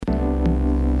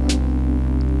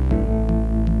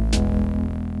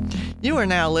You are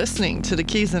now listening to the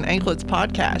Keys and Anklets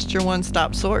podcast, your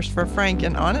one-stop source for frank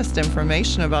and honest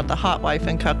information about the hot wife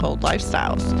and cuckold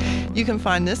lifestyles. You can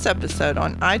find this episode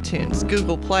on iTunes,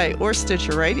 Google Play, or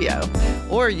Stitcher Radio,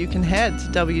 or you can head to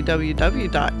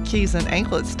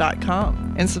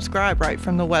www.keysandanklets.com and subscribe right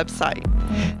from the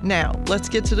website. Now, let's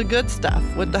get to the good stuff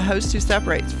with the host who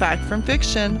separates fact from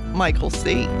fiction, Michael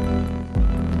C.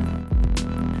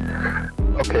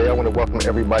 Okay, I want to welcome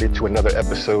everybody to another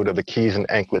episode of the Keys and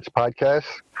Anklets podcast.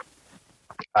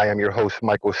 I am your host,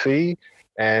 Michael C.,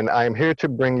 and I am here to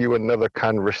bring you another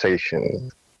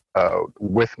conversation.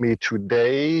 With me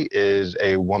today is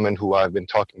a woman who I've been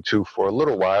talking to for a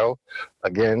little while.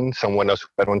 Again, someone else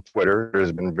on Twitter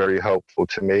has been very helpful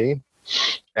to me,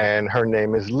 and her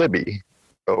name is Libby.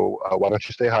 So why don't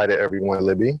you say hi to everyone,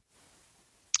 Libby?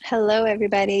 Hello,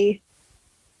 everybody.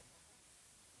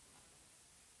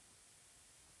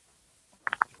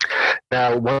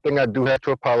 Now, one thing I do have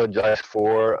to apologize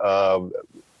for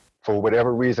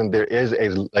whatever reason, there is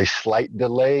a slight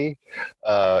delay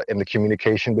in the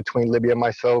communication between Libby and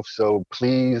myself. So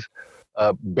please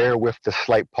bear with the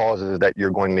slight pauses that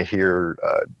you're going to hear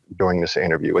during this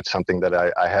interview. It's something that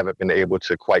I haven't been able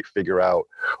to quite figure out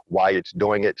why it's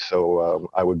doing it. So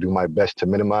I will do my best to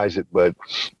minimize it, but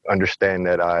understand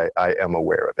that I am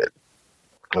aware of it.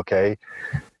 Okay.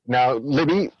 Now,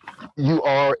 Libby, you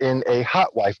are in a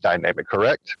hot wife dynamic,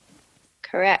 correct?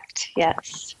 Correct,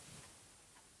 yes.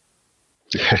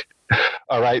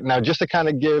 All right. Now, just to kind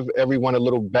of give everyone a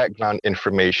little background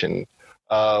information,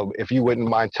 if you wouldn't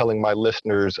mind telling my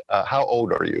listeners, how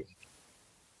old are you?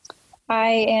 I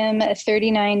am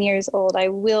 39 years old. I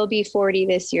will be 40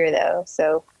 this year, though.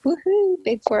 So, woohoo,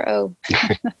 big 4-0.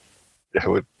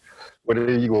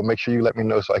 Whatever you will, make sure you let me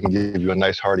know so I can give you a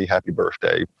nice, hearty, happy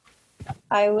birthday.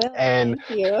 I will. And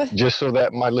thank you. Just so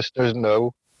that my listeners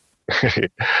know,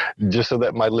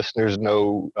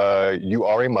 you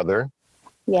are a mother.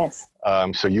 Yes.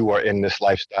 So you are in this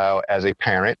lifestyle as a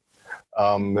parent.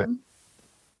 And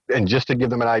just to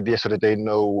give them an idea so that they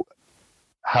know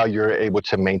how you're able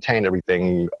to maintain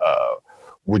everything,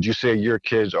 would you say your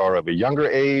kids are of a younger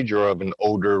age or of an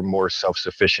older, more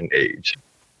self-sufficient age?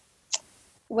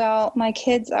 Well, my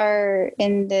kids are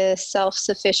in the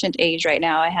self-sufficient age right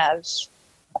now. I have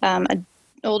an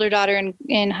older daughter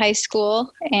in high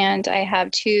school, and I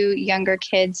have two younger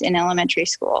kids in elementary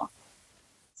school.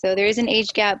 So there is an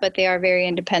age gap, but they are very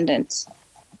independent.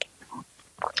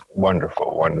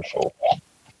 Wonderful, wonderful.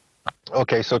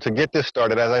 Okay, so to get this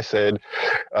started, as I said,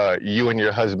 you and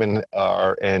your husband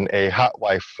are in a hot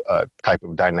wife type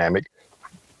of dynamic.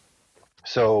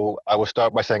 So I will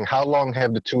start by saying, how long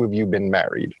have the two of you been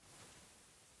married?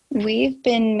 We've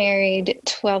been married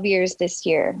 12 years this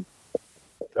year.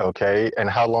 Okay, and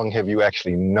how long have you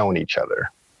actually known each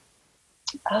other?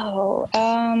 Oh,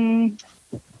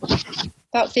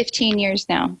 about 15 years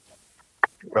now.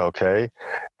 Okay,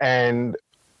 and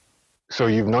so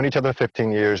you've known each other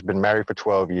 15 years, been married for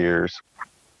 12 years.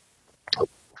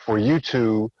 For you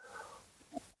two,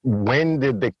 when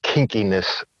did the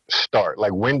kinkiness start?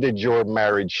 Like, when did your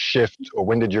marriage shift, or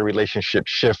when did your relationship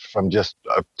shift from just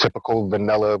a typical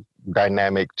vanilla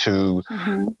dynamic to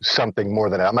something more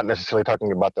than that? I'm not necessarily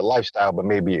talking about the lifestyle, but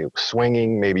maybe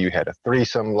swinging, maybe you had a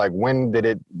threesome. Like, when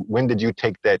did you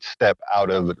take that step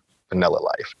out of vanilla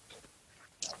life?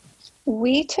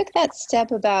 We took that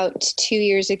step about 2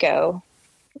 years ago.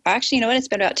 Actually, you know what? It's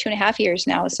been about 2.5 years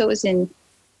now. So it was in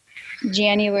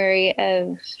January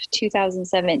of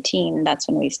 2017. That's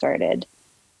when we started.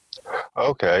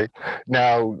 Okay.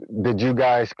 Now, did you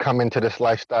guys come into this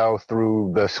lifestyle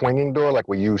through the swinging door? Like,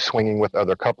 were you swinging with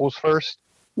other couples first?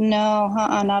 No,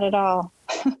 not at all.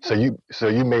 So you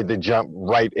made the jump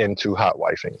right into hot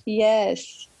wifing?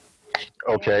 Yes.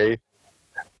 Okay.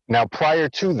 Now, prior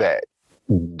to that,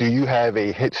 do you have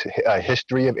a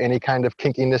history of any kind of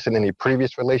kinkiness in any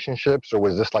previous relationships, or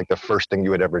was this like the first thing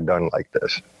you had ever done like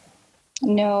this?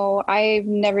 No, I've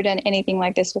never done anything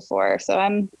like this before. So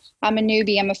I'm a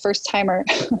newbie. I'm a first timer.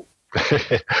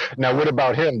 Now, what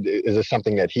about him? Is it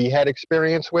something that he had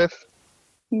experience with?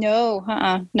 No,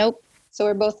 nope. So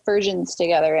we're both virgins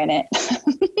together in it.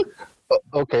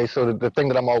 Okay, so the thing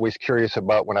that I'm always curious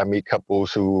about when I meet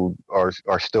couples who are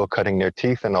still cutting their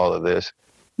teeth and all of this,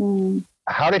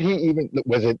 how did he even,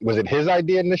 was it his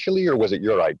idea initially, or was it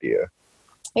your idea?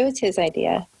 It was his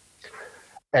idea.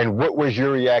 And what was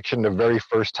your reaction the very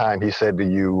first time he said to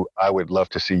you, I would love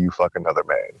to see you fuck another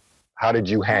man? How did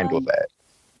you handle that?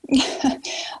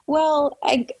 Well,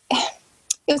 it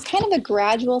was kind of a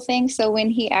gradual thing. So when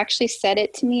he actually said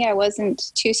it to me, I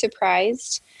wasn't too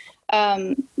surprised.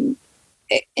 In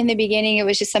the beginning, it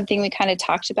was just something we kind of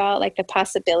talked about, like the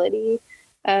possibility.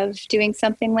 of doing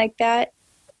something like that.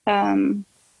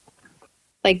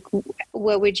 Like,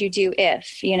 what would you do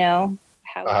if,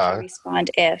 how would you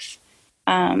respond if?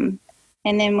 And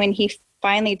then when he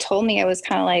finally told me, I was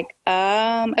kind of like,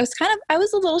 I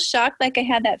was a little shocked. Like I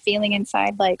had that feeling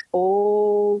inside, like,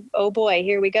 oh boy,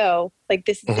 here we go. Like,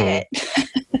 this is it.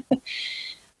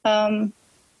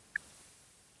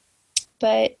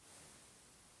 But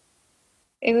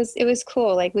it was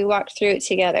cool. Like, we walked through it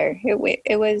together.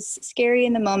 It was scary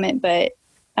in the moment, but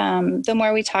the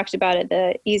more we talked about it,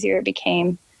 the easier it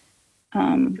became.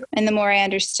 And the more I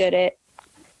understood it,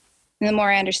 and the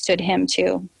more I understood him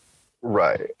too.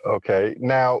 Right. Okay.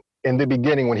 Now, in the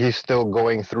beginning, when he's still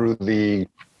going through the,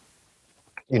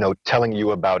 telling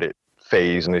you about it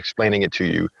phase and explaining it to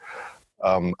you,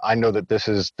 I know that this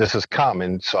is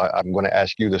common. So I'm going to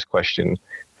ask you this question.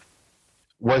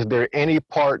 Was there any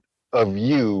part of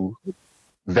you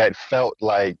that felt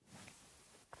like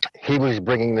he was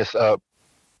bringing this up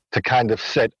to kind of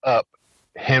set up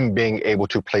him being able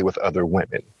to play with other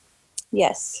women?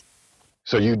 Yes.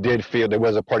 So you did feel there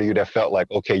was a part of you that felt like,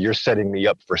 okay, you're setting me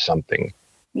up for something.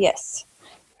 Yes.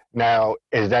 Now,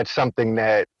 is that something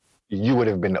that you would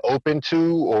have been open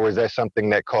to, or is that something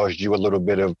that caused you a little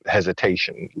bit of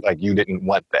hesitation? Like you didn't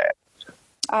want that?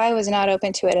 I was not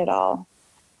open to it at all.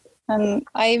 I'm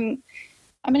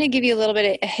going to give you a little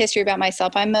bit of history about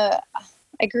myself. I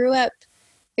grew up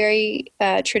very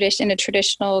in a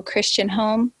traditional Christian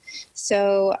home.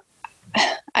 So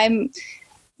I'm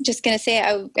just going to say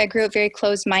I grew up very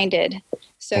closed-minded.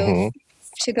 So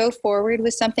to go forward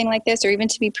with something like this, or even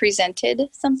to be presented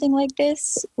something like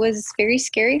this, was very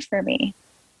scary for me.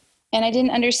 And I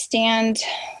didn't understand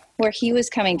where he was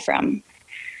coming from.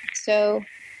 So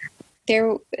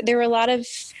there were a lot of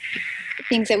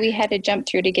things that we had to jump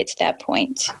through to get to that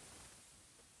point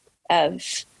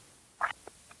of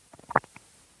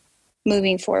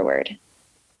moving forward.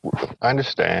 I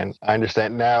understand.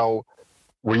 Now,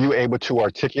 were you able to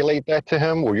articulate that to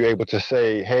him? Were you able to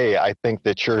say, hey, I think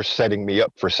that you're setting me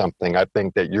up for something. I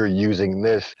think that you're using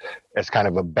this as kind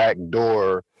of a back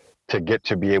door to get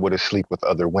to be able to sleep with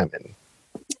other women?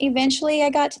 Eventually I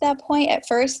got to that point. At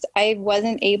first I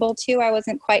wasn't able to. I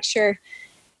wasn't quite sure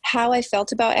how I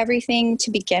felt about everything to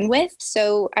begin with.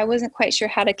 So I wasn't quite sure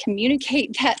how to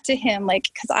communicate that to him,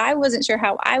 because I wasn't sure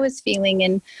how I was feeling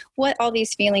and what all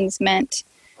these feelings meant.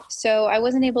 So I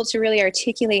wasn't able to really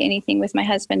articulate anything with my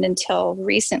husband until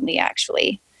recently,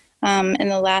 actually, in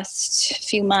the last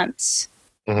few months.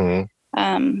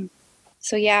 Mm-hmm.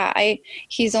 So yeah,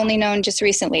 he's only known just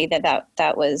recently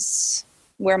that was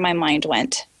where my mind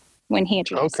went when he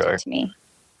introduced it to me.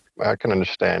 I can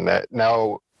understand that.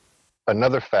 Now,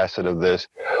 another facet of this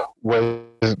was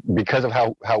because of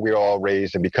how we're all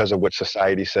raised and because of what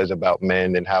society says about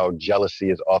men and how jealousy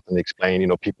is often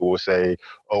explained. People will say,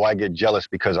 oh, I get jealous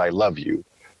because I love you.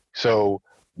 So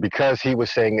because he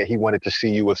was saying that he wanted to see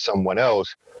you with someone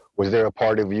else, was there a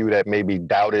part of you that maybe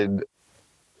doubted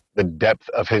the depth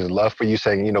of his love for you,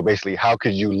 saying, basically, how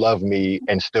could you love me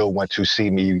and still want to see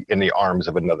me in the arms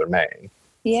of another man?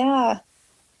 Yeah,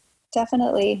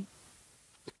 definitely.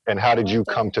 And how did you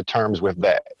come to terms with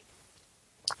that?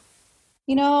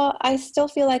 I still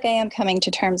feel like I am coming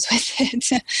to terms with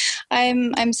it.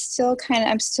 I'm still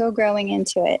growing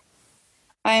into it.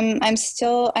 I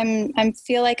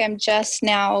feel like I'm just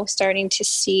now starting to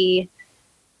see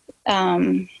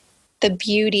the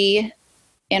beauty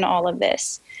in all of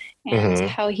this, and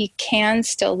how he can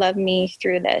still love me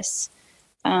through this.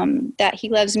 That he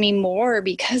loves me more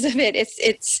because of it.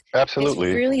 It's absolutely,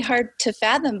 it's really hard to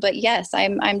fathom, but yes,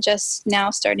 I'm just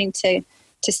now starting to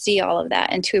see all of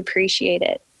that and to appreciate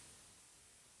it.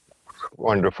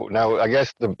 Wonderful. Now, I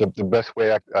guess the best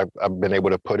way I've been able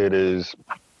to put it is,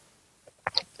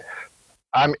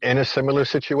 I'm in a similar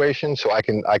situation, so I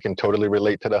can totally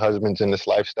relate to the husbands in this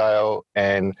lifestyle,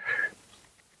 and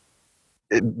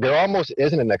there almost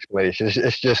isn't an explanation.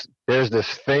 It's just there's this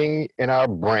thing in our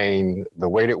brain, the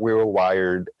way that we were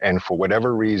wired, and for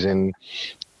whatever reason,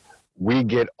 we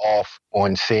get off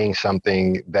on seeing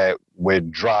something that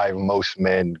would drive most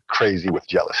men crazy with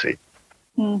jealousy.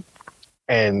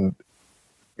 And,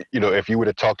 if you were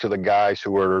to talk to the guys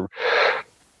who are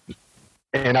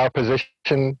in our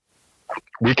position,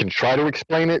 we can try to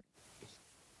explain it,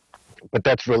 but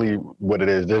that's really what it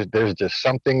is. There's just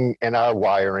something in our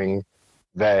wiring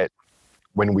that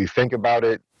when we think about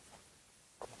it,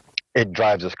 it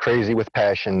drives us crazy with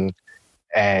passion,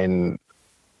 and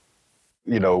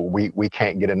we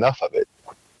can't get enough of it.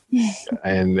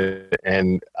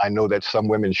 and I know that some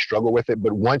women struggle with it,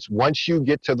 but once you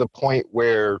get to the point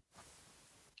where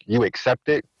you accept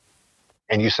it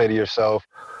and you say to yourself,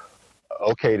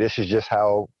 okay, this is just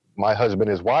how my husband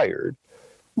is wired.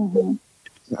 Mm-hmm.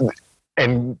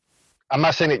 And I'm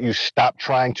not saying that you stop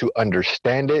trying to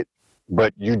understand it,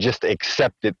 but you just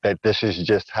accept it that this is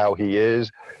just how he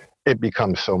is. It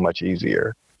becomes so much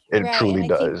easier. It truly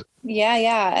does.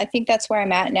 Yeah. I think that's where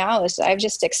I'm at now, is I've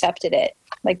just accepted it.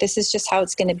 Like, this is just how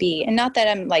it's going to be. And not that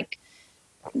I'm like,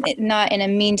 not in a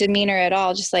mean demeanor at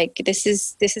all. Just like, this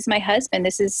is my husband.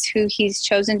 This is who he's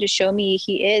chosen to show me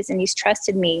he is. And he's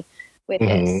trusted me with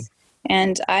this.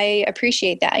 And I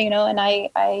appreciate that, and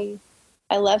I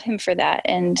love him for that.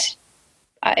 And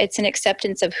it's an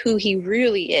acceptance of who he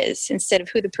really is instead of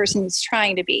who the person he's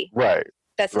trying to be. Right.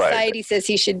 That society says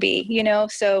he should be,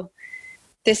 So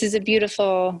this is a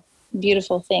beautiful,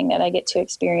 beautiful thing that I get to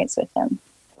experience with him.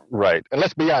 Right. And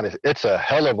let's be honest, it's a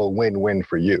hell of a win-win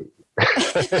for you.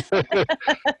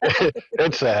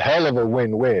 It's a hell of a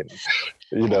win-win,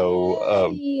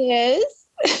 Yes.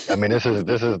 I mean, this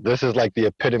is like the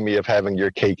epitome of having your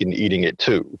cake and eating it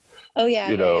too. Oh yeah,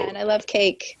 yeah, and I love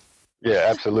cake. Yeah,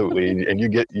 absolutely. And you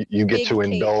get to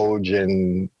indulge,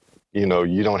 and you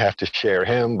don't have to share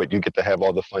him, but you get to have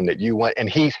all the fun that you want, and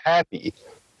he's happy.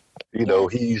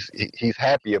 Yes. He's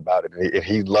happy about it, and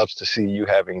he loves to see you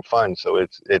having fun. So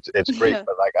it's great. Yeah.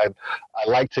 But like I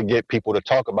like to get people to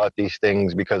talk about these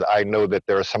things, because I know that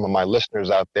there are some of my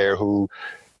listeners out there who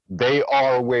they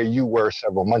are where you were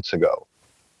several months ago.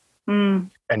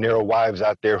 And there are wives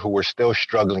out there who are still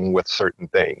struggling with certain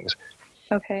things,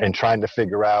 and trying to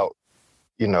figure out,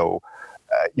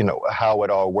 how it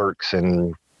all works.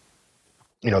 And,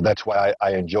 that's why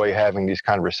I enjoy having these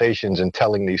conversations and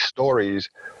telling these stories,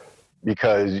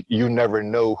 because you never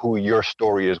know who your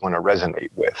story is going to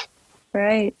resonate with.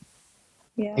 Right.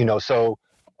 Yeah. So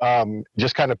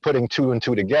just kind of putting two and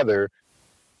two together,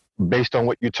 based on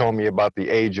what you told me about the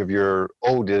age of your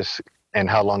oldest and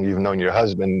how long you've known your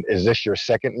husband, is this your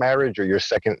second marriage or your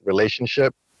second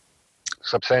relationship?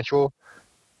 Substantial?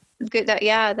 Good.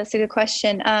 That's a good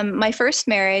question. My first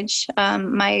marriage,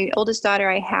 my oldest daughter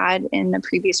I had in a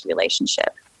previous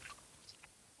relationship.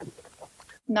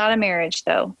 Not a marriage,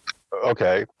 though.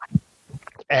 Okay.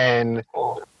 And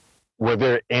were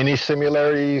there any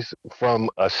similarities from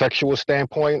a sexual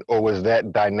standpoint, or was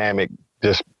that dynamic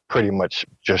just pretty much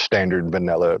just standard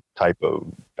vanilla type of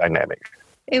dynamic?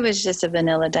 It was just a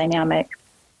vanilla dynamic.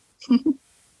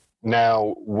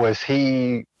 Now, was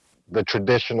he the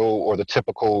traditional or the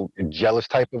typical jealous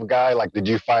type of guy? Like, did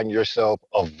you find yourself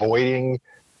avoiding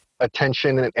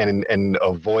attention and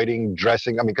avoiding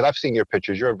dressing? I mean, because I've seen your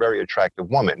pictures. You're a very attractive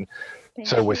woman.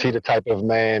 Thank you. Was he the type of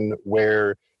man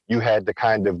where you had to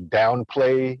kind of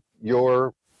downplay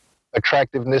your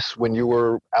attractiveness when you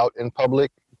were out in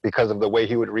public because of the way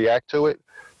he would react to it?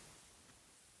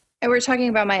 And we're talking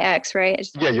about my ex, right?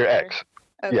 Yeah, your ex.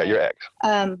 Okay. Yeah, your ex.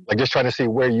 Like, just trying to see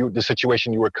where the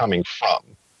situation you were coming from.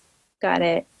 Got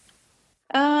it.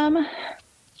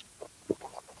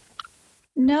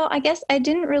 No, I guess I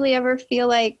didn't really ever feel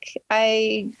like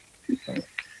I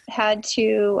had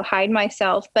to hide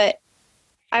myself, but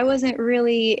I wasn't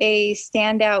really a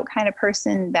standout kind of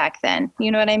person back then. You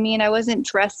know what I mean? I wasn't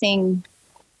dressing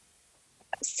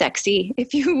sexy,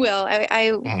 if you will.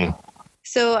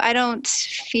 So I don't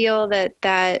feel that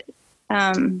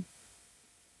I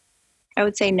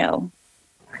would say no.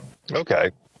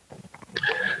 Okay.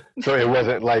 So it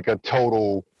wasn't like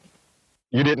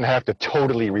you didn't have to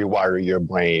totally rewire your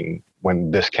brain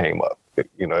when this came up. It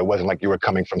wasn't like you were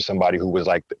coming from somebody who was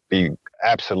like the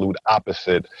absolute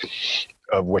opposite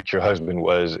of what your husband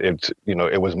was. It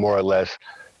was more or less,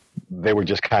 they were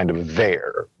just kind of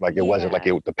there. Like, it wasn't like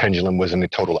the pendulum was in the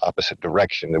total opposite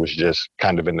direction. It was just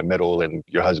kind of in the middle, and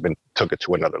your husband took it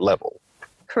to another level.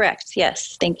 Correct.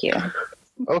 Yes. Thank you.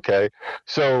 Okay.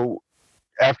 So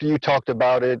after you talked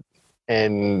about it,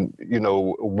 and,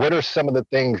 what are some of the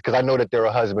things, because I know that there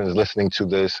are husbands listening to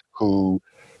this who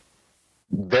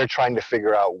they're trying to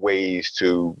figure out ways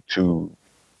to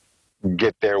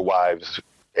get their wives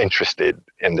interested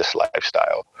in this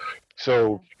lifestyle.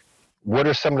 So what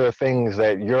are some of the things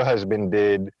that your husband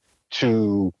did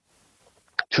to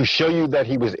show you that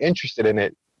he was interested in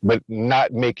it, but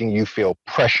not making you feel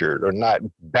pressured or not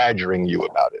badgering you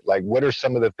about it? Like, what are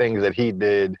some of the things that he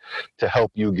did to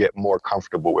help you get more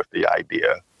comfortable with the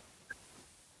idea?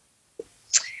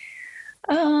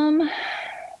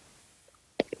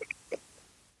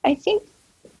 I think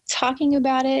talking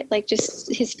about it, like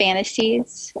just his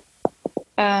fantasies,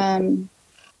 got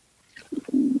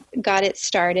it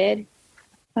started.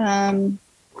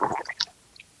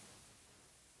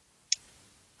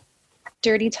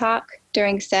 Dirty talk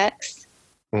during sex.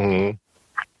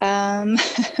 Mm-hmm.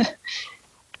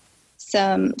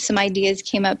 Some ideas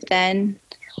came up then.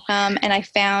 And I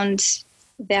found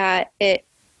that it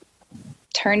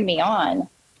turned me on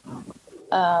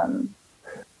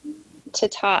to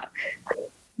talk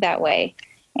that way.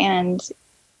 And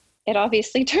it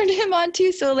obviously turned him on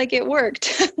too. So like it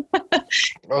worked.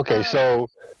 Okay. So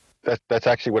that's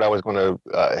actually what I was going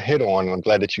to hit on. I'm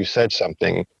glad that you said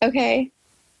something. Okay.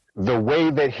 The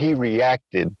way that he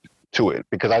reacted to it,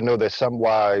 because I know that some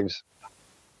wives,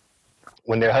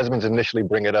 when their husbands initially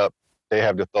bring it up, they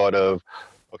have the thought of,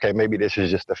 okay, maybe this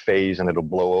is just a phase and it'll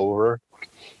blow over,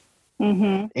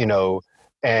 you know,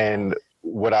 and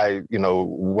one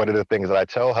of the things that I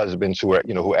tell husbands who are,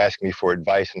 who ask me for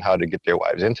advice on how to get their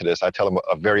wives into this, I tell them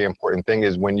a very important thing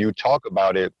is when you talk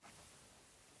about it,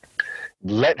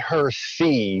 let her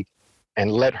see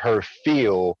and let her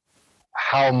feel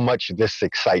how much this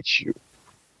excites you.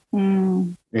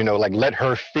 Like let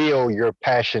her feel your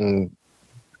passion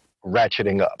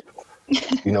ratcheting up.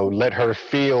 Let her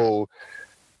feel,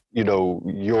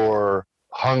 your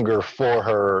hunger for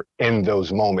her in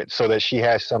those moments so that she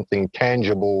has something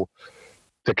tangible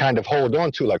to kind of hold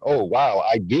on to, like, oh, wow,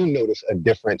 I do notice a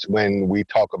difference when we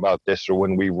talk about this or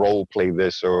when we role play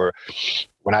this or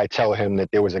when I tell him that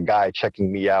there was a guy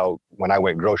checking me out when I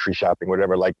went grocery shopping,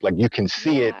 whatever, like you can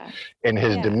see it in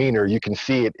his demeanor. You can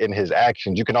see it in his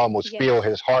actions. You can almost feel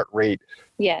his heart rate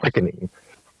quickening.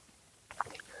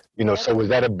 So was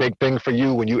that a big thing for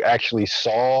you when you actually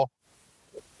saw,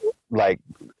 like,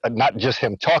 not just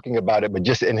him talking about it, but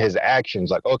just in his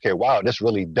actions, like, okay, wow, this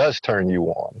really does turn you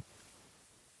on?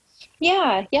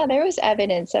 Yeah, there was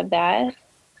evidence of that.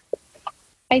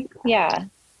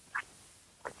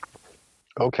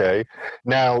 Okay.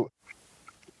 Now,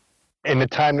 in the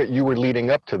time that you were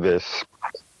leading up to this,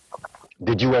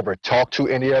 did you ever talk to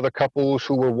any other couples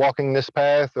who were walking this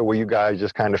path, or were you guys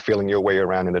just kind of feeling your way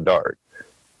around in the dark?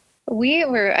 We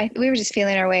were just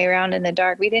feeling our way around in the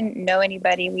dark. We didn't know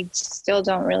anybody. We still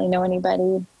don't really know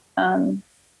anybody.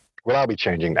 Well, I'll be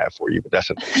changing that for you, but that's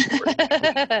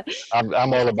another story.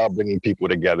 I'm all about bringing people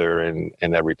together and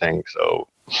everything. So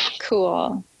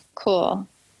cool.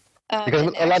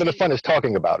 Because a lot of the fun is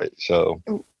talking about it. So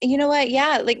you know what?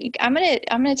 Yeah, like I'm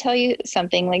gonna tell you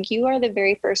something. Like you are the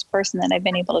very first person that I've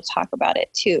been able to talk about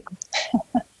it to.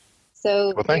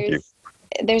 So well, thank you.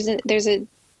 There's a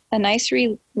nice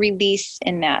release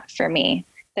in that for me.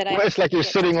 It's like you're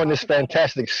sitting on this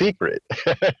fantastic secret.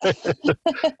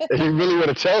 And you really want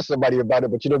to tell somebody about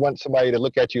it, but you don't want somebody to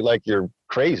look at you like you're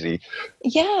crazy.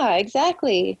 Yeah,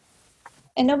 exactly.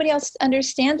 And nobody else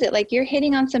understands it. Like you're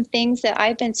hitting on some things that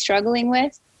I've been struggling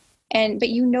with, but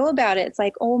you know about it. It's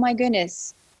like, oh my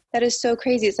goodness, that is so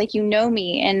crazy. It's like,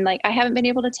 me, and like, I haven't been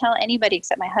able to tell anybody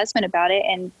except my husband about it.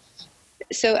 And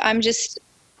so I'm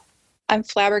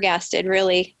flabbergasted,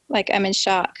 really. Like I'm in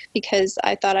shock because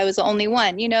I thought I was the only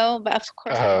one, but of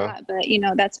course I'm not, but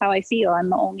that's how I feel. I'm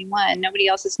the only one. Nobody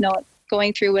else is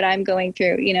going through what I'm going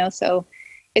through, so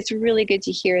it's really good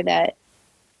to hear that.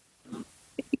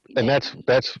 And that's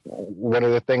one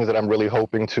of the things that I'm really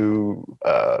hoping to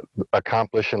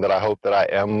accomplish, and that I hope that I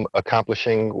am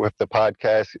accomplishing with the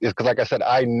podcast, is because, like I said,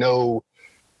 I know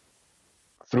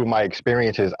through my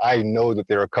experiences, I know that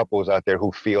there are couples out there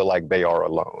who feel like they are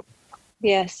alone.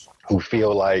 Yes. Who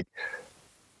feel like,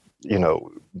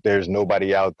 there's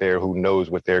nobody out there who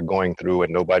knows what they're going through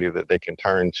and nobody that they can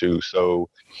turn to. So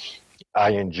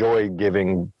I enjoy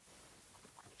giving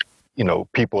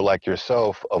people like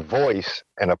yourself a voice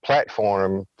and a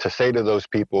platform to say to those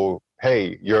people,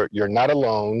 hey, you're not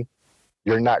alone,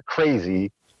 you're not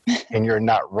crazy, and you're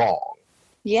not wrong.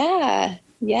 Yeah.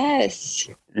 Yes.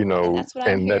 And that's what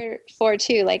I'm here for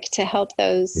too, like to help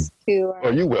those who are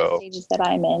in the stages that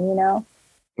I'm in,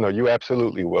 No, you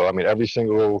absolutely will. I mean, every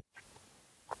single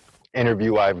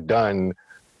interview I've done,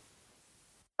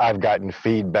 I've gotten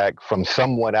feedback from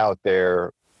someone out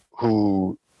there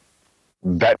who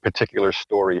that particular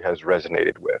story has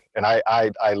resonated with. And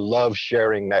I love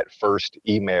sharing that first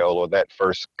email or that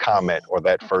first comment or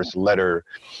that first letter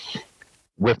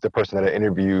with the person that I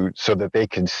interviewed so that they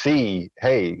can see,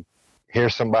 hey,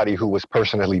 here's somebody who was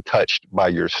personally touched by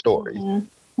your story.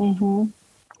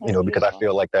 Because I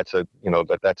feel like that's a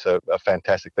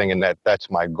fantastic thing, and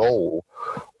that's my goal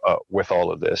with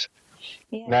all of this.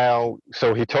 Yeah. Now,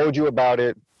 so he told you about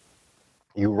it.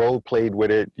 You role played with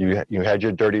it. You had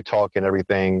your dirty talk and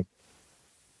everything.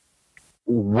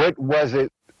 What was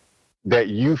it that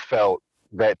you felt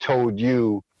that told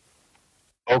you,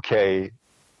 okay,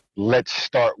 let's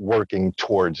start working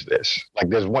towards this? Like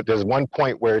there's one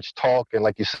point where it's talk, and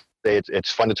like you say,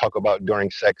 it's fun to talk about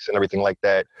during sex and everything like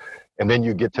that. And then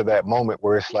you get to that moment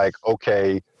where it's like,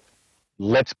 okay,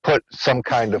 let's put some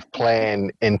kind of plan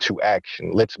into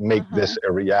action. Let's make this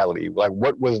a reality. Like,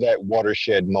 what was that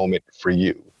watershed moment for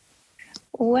you?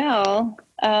 Well,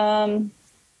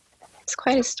 it's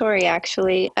quite a story,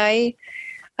 actually.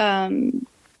 I'm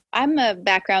a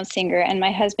background singer, and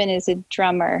my husband is a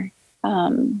drummer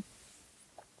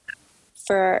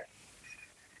for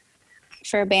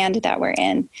a band that we're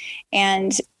in,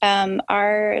 and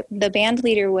the band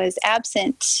leader was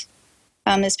absent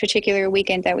this particular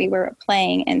weekend that we were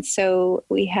playing, and so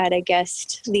we had a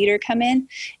guest leader come in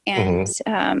and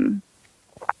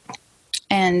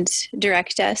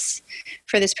direct us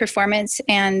for this performance,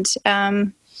 and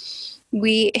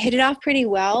we hit it off pretty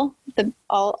well,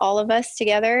 all of us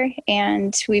together,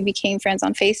 and we became friends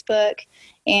on Facebook.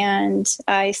 And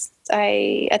I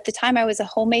at the time I was a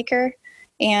homemaker,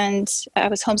 and I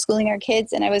was homeschooling our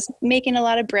kids, and I was making a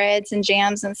lot of breads and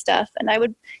jams and stuff. And I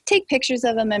would take pictures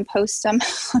of them and post them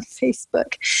on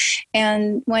Facebook.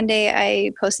 And one day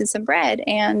I posted some bread,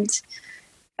 and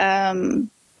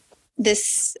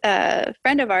this new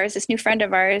friend of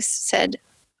ours said,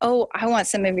 "Oh, I want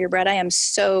some of your bread. I am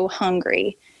so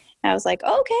hungry." And I was like,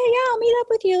 "Okay, yeah, I'll meet up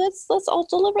with you. Let's all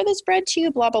deliver this bread to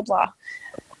you, blah, blah, blah."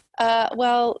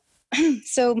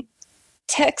 So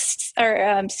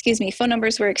phone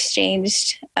numbers were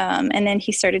exchanged. And then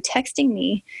he started texting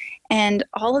me, and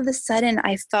all of a sudden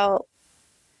I felt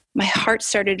my heart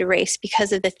started to race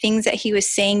because of the things that he was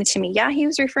saying to me. Yeah, he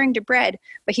was referring to bread,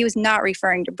 but he was not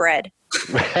referring to bread.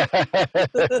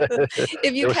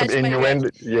 If you catch my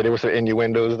drift. Yeah, there were some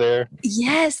innuendos there.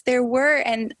 Yes, there were.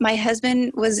 And my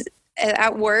husband was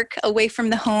at work away from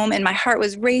the home, and my heart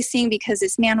was racing because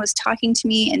this man was talking to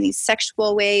me in these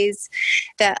sexual ways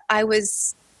that I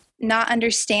was not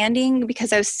understanding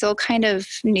because I was still kind of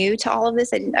new to all of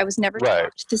this. I was never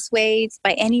talked this way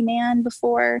by any man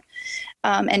before.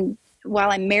 And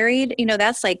while I'm married,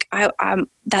 that's like,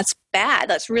 that's bad.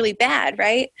 That's really bad.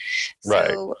 Right.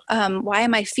 So, why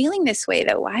am I feeling this way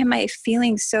though? Why am I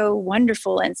feeling so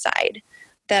wonderful inside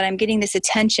that I'm getting this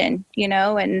attention,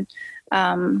 and,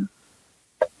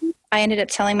 I ended up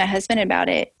telling my husband about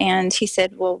it, and he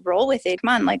said, "Well, roll with it. Come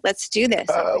on, like, let's do this."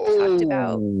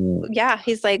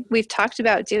 He's like, "We've talked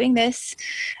about doing this.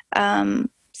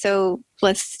 So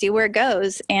let's see where it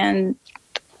goes." And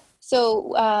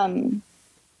so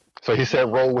he said,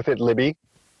 "Roll with it, Libby."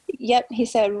 Yep. He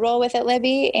said, "Roll with it,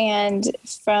 Libby." And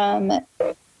from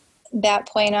that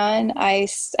point on, I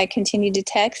continued to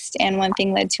text, and one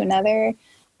thing led to another.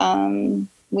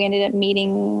 We ended up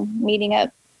meeting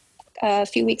up a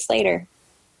few weeks later.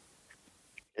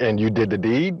 And you did the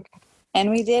deed?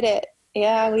 And we did it.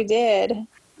 Yeah, we did.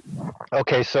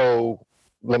 Okay, so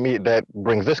that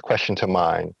brings this question to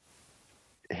mind.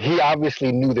 He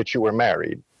obviously knew that you were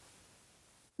married,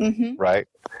 right?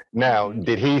 Now,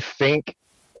 did he think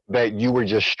that you were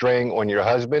just straying on your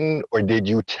husband, or did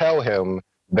you tell him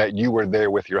that you were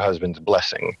there with your husband's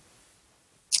blessing?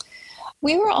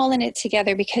 We were all in it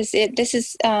together because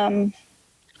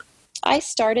I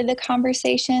started the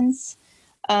conversations,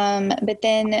 but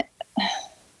then,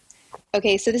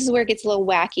 okay, so this is where it gets a little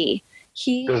wacky.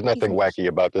 There's nothing wacky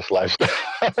about this lifestyle.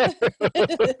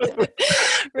 It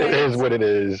is what it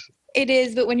is. It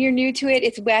is, but when you're new to it,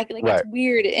 it's wacky, it's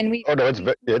weird. And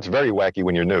it's very wacky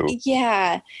when you're new.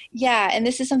 Yeah. And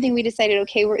this is something we decided,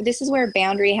 okay, this is where a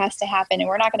boundary has to happen, and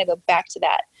we're not going to go back to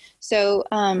that. So,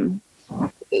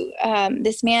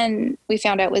 this man we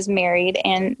found out was married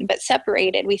but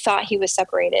separated. We thought he was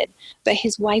separated, but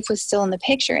his wife was still in the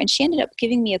picture, and she ended up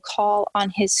giving me a call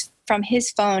from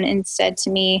his phone and said to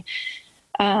me,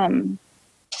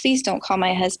 "Please don't call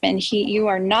my husband. You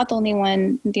are not the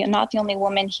only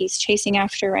woman he's chasing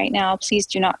after right now. Please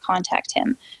do not contact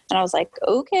him." And I was like,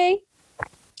 okay,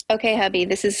 hubby,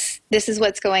 this is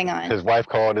what's going on. His wife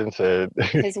called and said,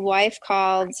 his wife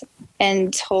called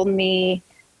and told me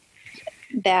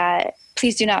that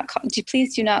please do not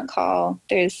call.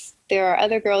 There are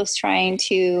other girls trying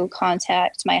to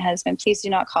contact my husband. Please do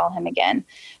not call him again.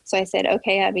 So I said,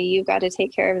 "Okay, Abby, you've got to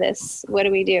take care of this. What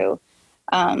do we do?"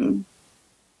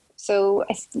 So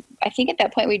I think at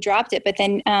that point we dropped it, but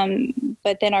then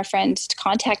our friend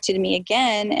contacted me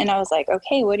again, and I was like,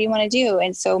 "Okay, what do you want to do?"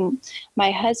 And so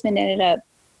my husband ended up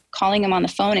calling him on the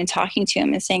phone and talking to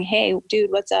him and saying, "Hey,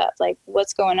 dude, what's up? Like,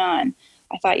 what's going on?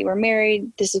 I thought you were married.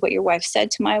 This is what your wife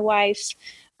said to my wife.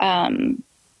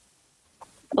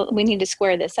 We need to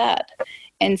square this up."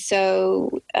 And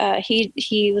so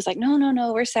he was like,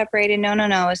 no, we're separated.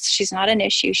 No, she's not an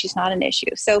issue. She's not an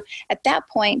issue. So at that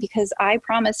point, because I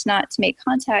promised not to make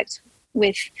contact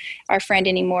with our friend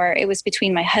anymore. It was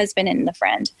between my husband and the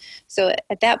friend. So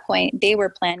at that point, they were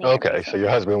planning. Okay, everything, so your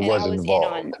husband and was I was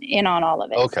involved. in on all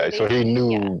of it. Okay, so he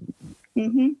knew. Yeah.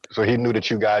 Mm-hmm. So he knew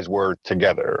that you guys were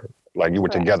together, like you were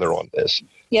Correct. together on this.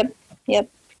 Yep.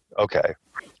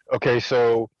 Okay.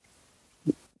 So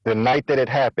the night that it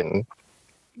happened,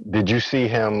 did you see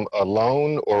him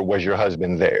alone, or was your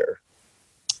husband there?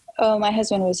 Oh, my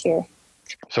husband was here.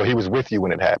 So he was with you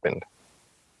when it happened.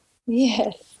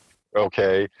 Yes.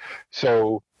 Okay.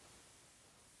 So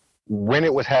when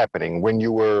it was happening, when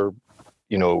you were,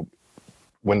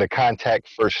 when the contact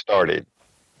first started,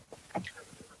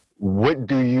 what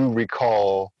do you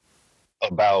recall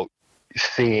about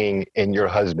seeing in your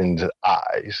husband's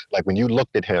eyes? Like when you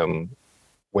looked at him,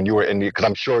 when you were because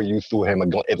I'm sure you threw him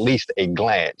at least a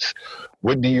glance.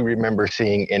 What do you remember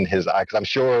seeing in his eye? Because I'm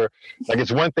sure, like,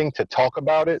 it's one thing to talk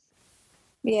about it.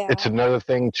 Yeah. It's another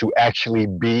thing to actually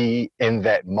be in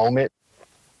that moment.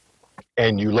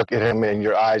 And you look at him and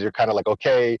your eyes are kind of like,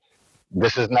 okay,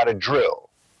 this is not a drill.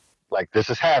 Like, this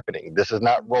is happening. This is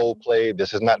not role play.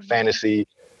 This is not fantasy.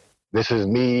 This is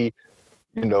me,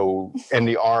 in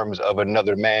the arms of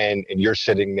another man, and you're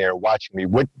sitting there watching me.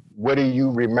 What do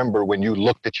you remember when you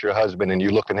looked at your husband and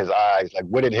you looked in his eyes? Like,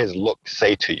 what did his look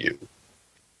say to you?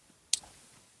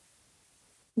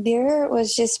 There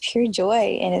was just pure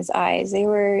joy in his eyes. They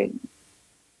were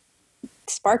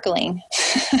sparkling.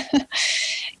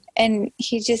 And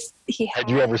had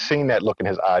you ever seen that look in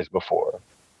his eyes before?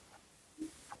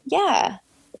 Yeah,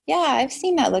 I've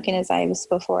seen that look in his eyes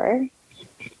before.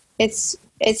 It's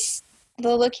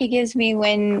the look he gives me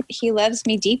when he loves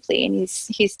me deeply, and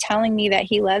he's telling me that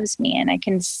he loves me, and I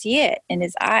can see it in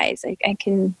his eyes. I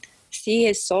can see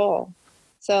his soul.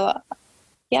 So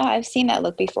yeah, I've seen that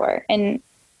look before, and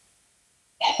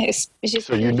it's just.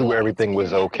 So you knew everything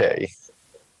was okay.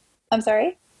 I'm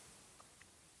sorry?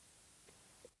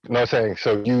 No, I'm saying,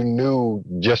 so you knew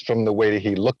just from the way that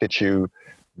he looked at you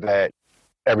that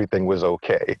everything was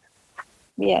okay.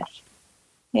 Yes.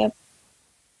 Yep.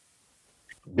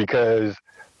 Because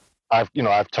I've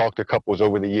talked to couples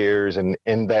over the years, and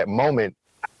in that moment,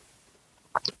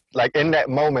 there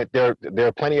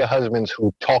are plenty of husbands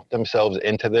who talk themselves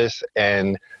into this,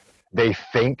 and they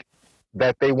think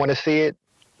that they want to see it,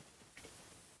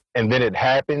 and then it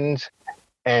happens,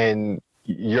 and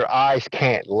your eyes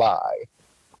can't lie.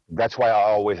 That's why I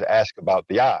always ask about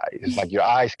the eyes. Like, your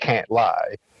eyes can't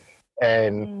lie.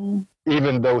 And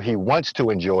even though he wants to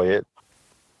enjoy it,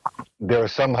 there are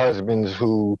some husbands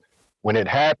who, when it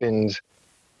happens,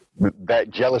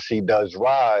 that jealousy does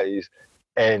rise,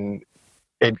 and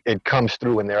it comes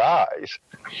through in their eyes.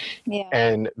 Yeah.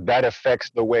 And that affects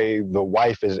the way the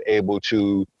wife is able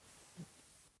to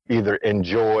either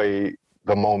enjoy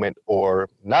the moment or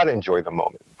not enjoy the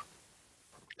moment.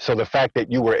 So the fact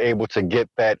that you were able to get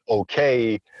that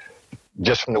okay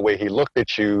just from the way he looked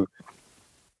at you,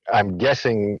 I'm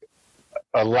guessing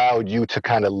allowed you to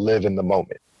kind of live in the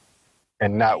moment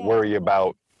and not worry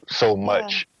about so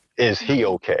much, is he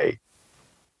okay?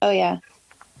 Oh, yeah.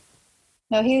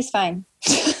 No, he was fine.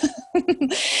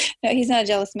 No, he's not a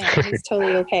jealous man. He's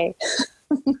totally okay.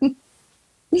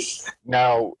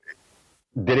 Now,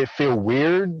 did it feel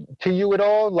weird to you at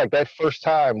all? Like, that first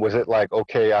time, was it like,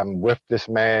 okay, I'm with this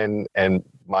man and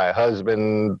my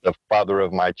husband, the father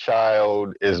of my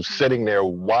child, is sitting there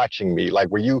watching me? Like,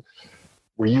 were you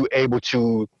able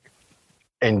to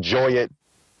enjoy it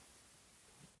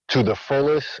to the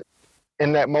fullest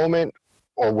in that moment?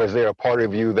 Or was there a part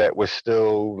of you that was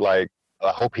still like, I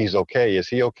hope he's okay. Is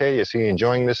he okay? Is he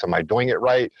enjoying this? Am I doing it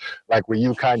right? Like, were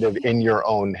you kind of in your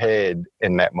own head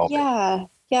in that moment?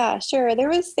 Yeah, sure. There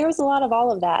was a lot of all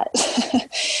of that.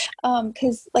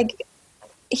 'Cause like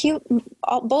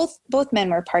both men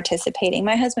were participating.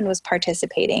 My husband was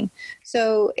participating.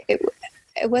 So it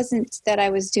wasn't that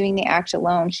I was doing the act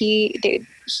alone. He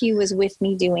was with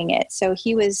me doing it. So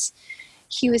he was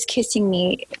kissing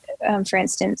me, for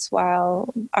instance,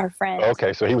 while our friend.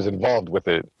 Okay. So he was involved with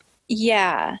it.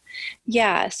 Yeah.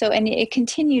 So, and it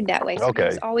continued that way. So okay.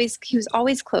 He was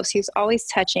always close. He was always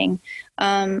touching.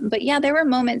 But yeah, there were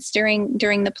moments during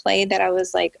the play that I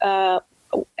was like,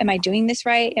 am I doing this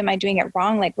right? Am I doing it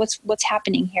wrong? Like, what's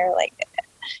happening here? Like,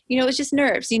 it's just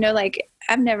nerves, like,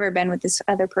 I've never been with this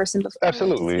other person before.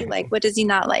 Absolutely. What does he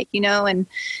not like, and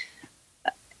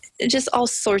just all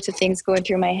sorts of things going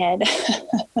through my head.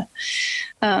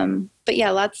 But yeah,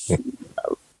 lots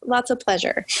of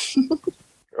pleasure.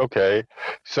 Okay.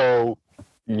 So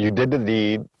you did the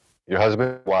deed, your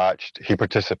husband watched, he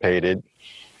participated.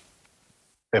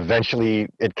 Eventually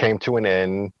it came to an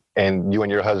end, and you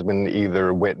and your husband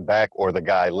either went back or the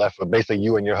guy left, but basically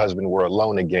you and your husband were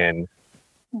alone again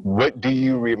what do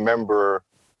you remember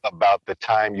about the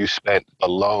time you spent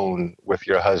alone with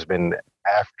your husband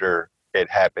after it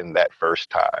happened that first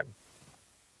time?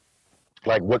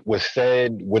 Like, what was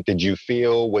said? What did you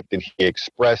feel? What did he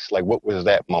express? Like, what was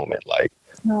that moment like?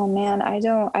 Oh man, I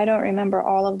don't remember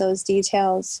all of those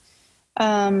details.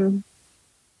 But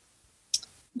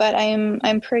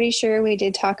I'm pretty sure we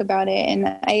did talk about it, and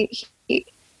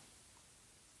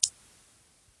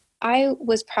I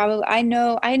was probably, I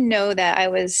know that I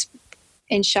was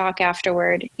in shock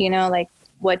afterward, like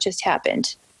what just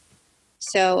happened.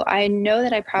 So I know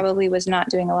that I probably was not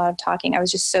doing a lot of talking. I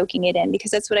was just soaking it in, because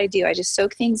that's what I do. I just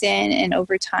soak things in, and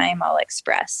over time I'll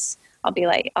express. I'll be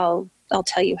like, I'll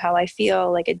tell you how I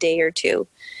feel, like a day or two.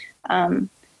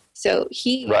 So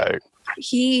he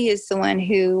is the one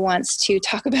who wants to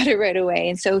talk about it right away.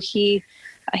 And so he's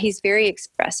very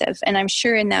expressive. And I'm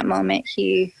sure in that moment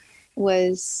he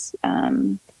was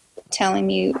telling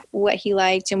me what he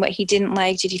liked and what he didn't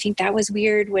like. Did you think that was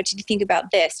weird? What did you think about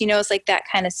this? It's like that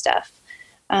kind of stuff.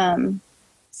 I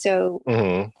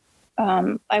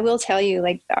will tell you,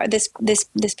 like, this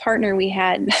partner we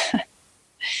had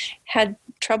had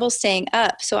trouble staying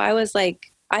up. So I was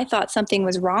like, I thought something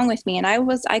was wrong with me. And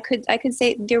I could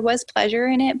say there was pleasure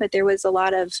in it, but there was a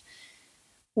lot of,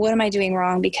 what am I doing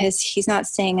wrong? Because he's not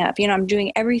staying up. I'm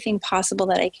doing everything possible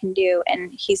that I can do,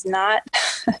 and he's not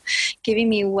giving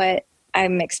me what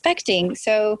I'm expecting.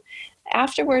 So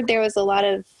afterward, there was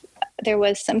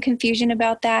some confusion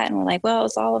about that. And we're like, well,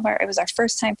 it was our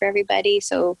first time for everybody.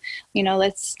 So,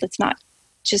 let's not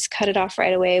just cut it off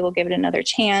right away. We'll give it another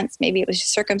chance. Maybe it was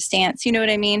just circumstance. You know what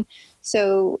I mean?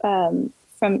 So,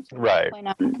 from that point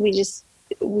on,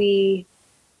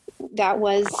 that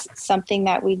was something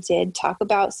that we did talk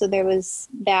about. So there was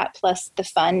that plus the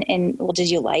fun and, well, did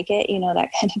you like it? That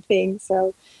kind of thing.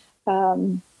 So,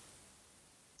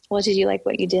 what did you like,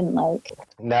 what you didn't like?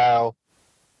 Now,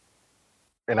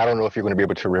 and I don't know if you're going to be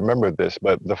able to remember this,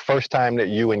 but the first time that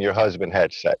you and your husband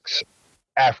had sex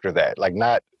after that, like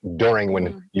not during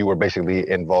when you were basically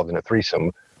involved in a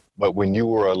threesome, but when you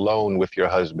were alone with your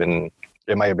husband,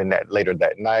 it might have been that later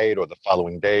that night or the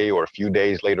following day or a few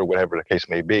days later, whatever the case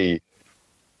may be.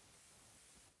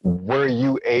 Were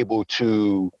you able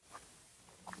to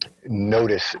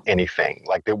notice anything?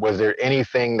 Like, was there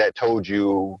anything that told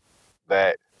you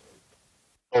that,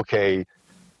 okay,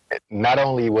 not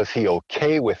only was he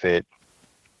okay with it,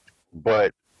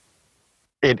 but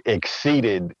it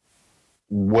exceeded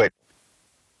what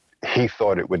he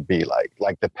thought it would be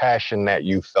like the passion that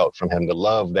you felt from him, the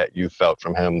love that you felt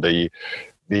from him, the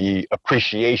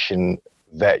appreciation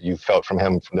that you felt from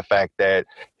him, from the fact that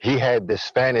he had this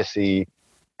fantasy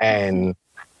and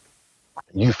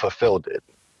you fulfilled it.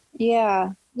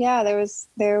 Yeah.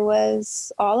 There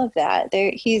was all of that.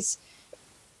 He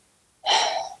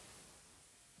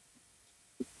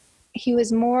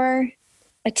was more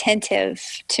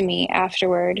attentive to me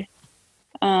afterward.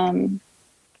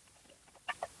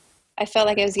 I felt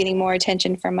like I was getting more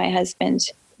attention from my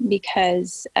husband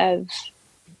because of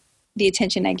the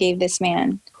attention I gave this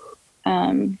man.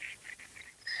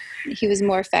 He was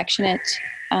more affectionate.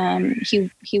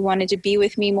 He wanted to be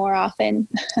with me more often.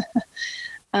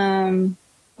 And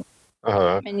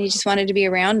he just wanted to be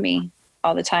around me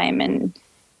all the time. And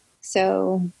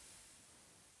so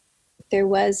there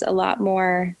was a lot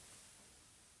more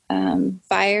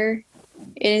fire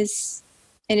in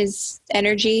his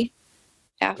energy.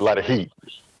 After. A lot of heat.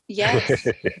 Yes.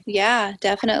 Yeah,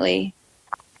 definitely.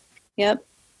 Yep.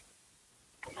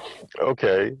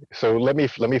 Okay. So let me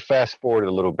fast forward a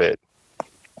little bit.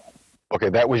 Okay,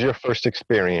 that was your first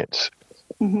experience.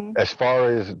 Mm-hmm. As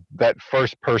far as that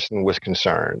first person was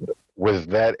concerned, was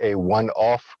that a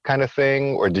one-off kind of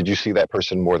thing, or did you see that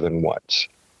person more than once?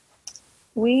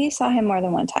 We saw him more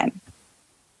than one time.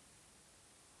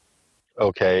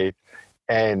 Okay.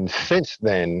 And since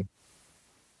then,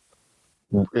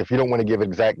 if you don't want to give an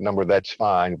exact number, that's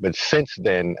fine. But since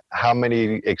then, how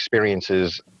many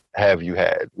experiences have you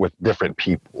had with different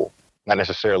people? Not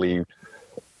necessarily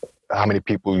how many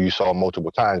people you saw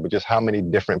multiple times, but just how many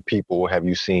different people have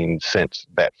you seen since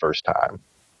that first time?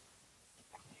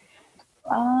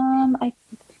 I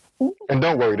think. And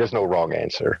don't worry, there's no wrong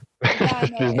answer. Yeah,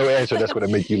 no. There's no answer that's going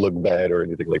to make you look bad or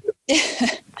anything like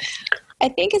that. I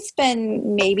think it's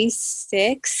been maybe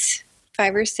 5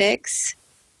 or 6.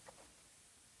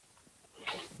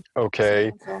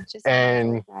 Okay.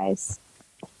 And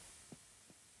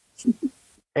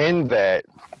in that,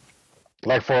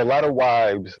 like for a lot of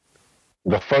wives,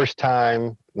 the first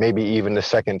time, maybe even the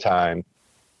second time,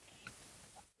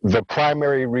 the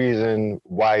primary reason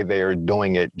why they're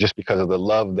doing it, just because of the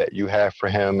love that you have for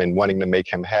him and wanting to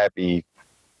make him happy,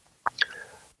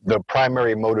 the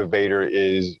primary motivator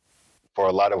is, for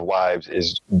a lot of wives,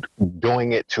 is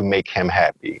doing it to make him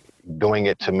happy, doing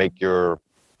it to make your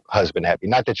husband happy.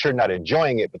 Not that you're not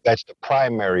enjoying it, but that's the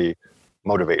primary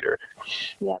motivator.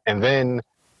 Yep. And then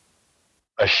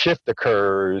a shift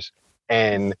occurs,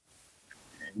 and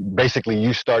basically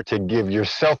you start to give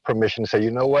yourself permission to say,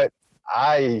 you know what?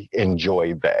 I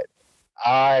enjoy that.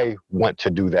 I want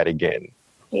to do that again.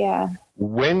 Yeah.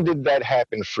 When did that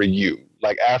happen for you?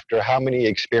 Like, after how many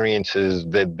experiences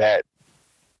did that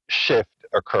shift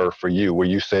occur for you, where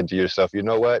you said to yourself, you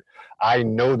know what? I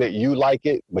know that you like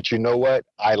it, but you know what?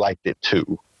 I liked it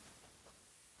too.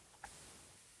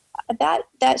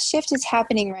 That shift is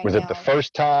happening right now. Was it the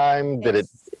first time? Did it?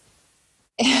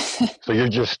 So you're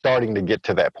just starting to get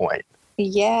to that point.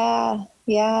 Yeah,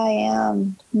 I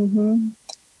am. Mm-hmm.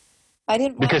 I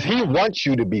didn't because he wants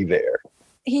you to be there.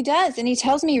 He does, and he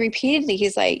tells me repeatedly.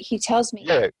 He tells me,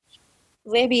 yeah,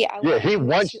 Libby, he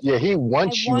wants you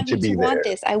to be there. Want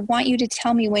this. I want you to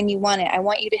tell me when you want it. I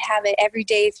want you to have it every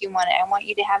day if you want it. I want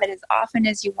you to have it as often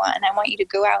as you want, and I want you to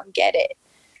go out and get it.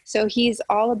 So he's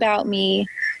all about me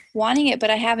wanting it, but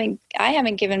I haven't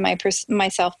given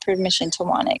myself permission to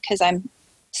want it because I'm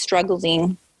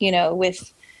struggling,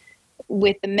 with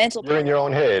the mental. You're in your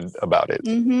own head about it.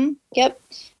 Mm-hmm. Yep.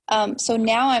 So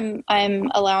now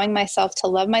I'm allowing myself to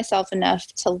love myself enough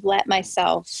to let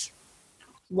myself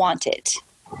want it.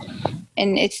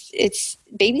 And it's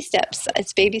baby steps.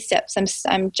 It's baby steps.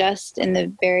 I'm just in the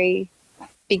very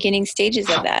beginning stages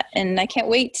of that. And I can't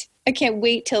wait. I can't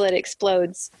wait till it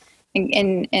explodes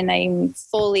and I'm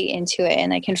fully into it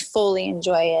and I can fully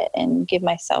enjoy it and give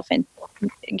myself into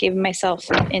it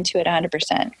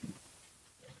 100%.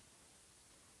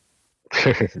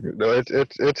 No,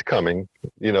 it's coming.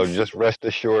 Just rest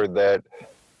assured that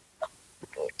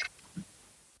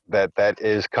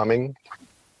is coming.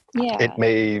 Yeah. It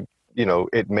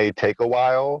may take a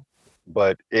while,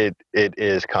 but it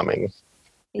is coming.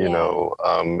 Yeah.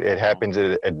 It happens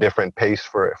at a different pace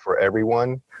for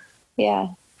everyone.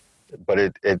 Yeah. But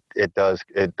it does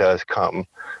come.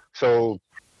 So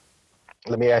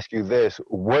let me ask you this: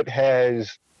 what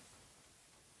has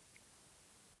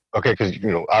Okay, because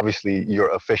obviously you're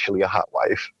officially a hot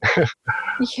wife.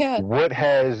 Yeah. What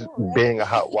has being a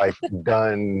hot wife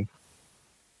done?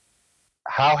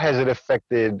 How has it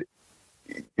affected,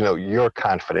 your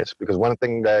confidence? Because one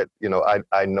thing that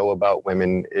I know about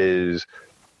women is,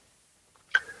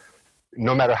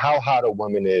 no matter how hot a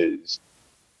woman is,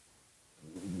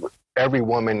 every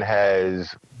woman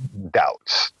has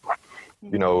doubts.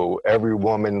 Every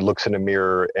woman looks in the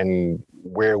mirror, and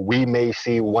where we may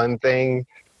see one thing,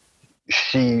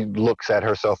 she looks at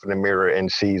herself in the mirror and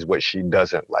sees what she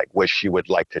doesn't like, what she would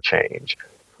like to change.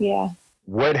 Yeah.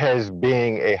 What has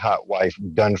being a hot wife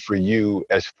done for you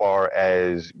as far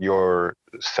as your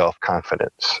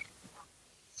self-confidence?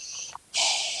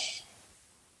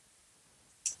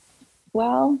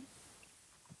 Well,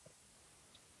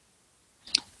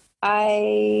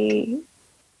 I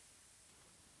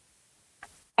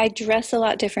dress a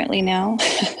lot differently now.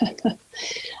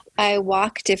 I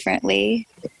walk differently.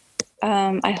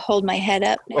 I hold my head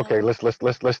up now. Okay, let's take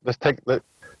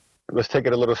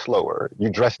it a little slower. You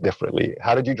dress differently.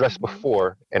 How did you dress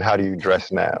before, and how do you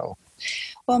dress now?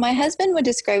 Well, my husband would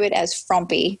describe it as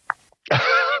frumpy.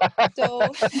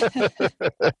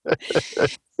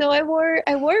 So I wore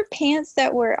pants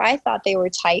that I thought they were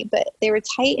tight, but they were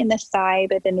tight in the thigh,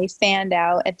 but then they fanned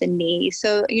out at the knee.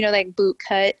 So, like boot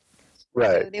cut.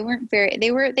 Right. So they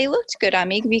looked good on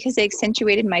me because they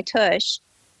accentuated my tush.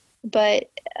 But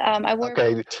I wore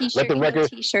t-shirts. Let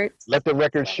the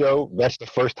record show that's the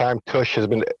first time tush has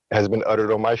been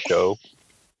uttered on my show.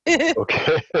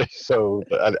 Okay, so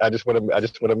I just want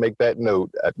to make that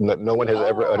note. No one has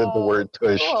ever uttered the word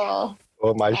tush on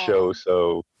my show,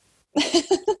 so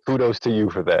kudos to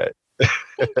you for that.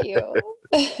 Thank you.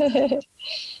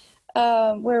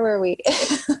 Where were we?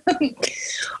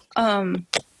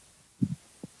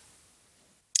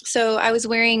 So I was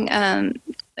wearing,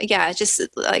 just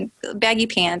like baggy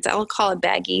pants. I'll call it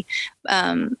baggy,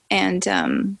 and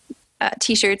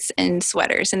t-shirts and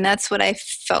sweaters. And that's what I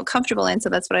felt comfortable in. So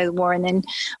that's what I wore. And then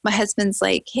my husband's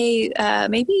like, hey,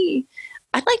 maybe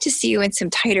I'd like to see you in some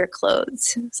tighter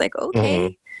clothes. It's like, okay.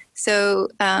 Mm-hmm. So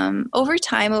over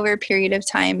a period of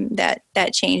time, that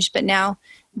changed. But now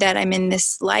that I'm in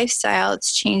this lifestyle,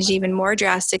 it's changed even more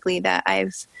drastically. That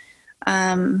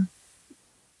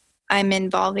I'm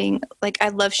involving, like, I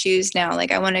love shoes now.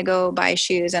 Like, I want to go buy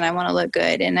shoes and I want to look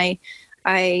good. And I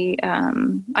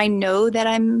know that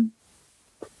I'm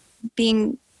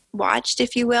being watched,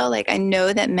 if you will. Like, I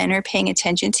know that men are paying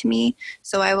attention to me.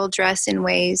 So I will dress in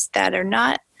ways that are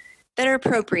not that are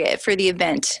appropriate for the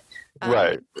event.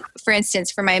 Right. For instance,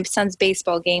 for my son's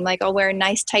baseball game, like I'll wear a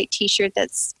nice tight t-shirt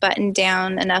that's buttoned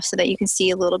down enough so that you can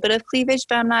see a little bit of cleavage,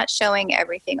 but I'm not showing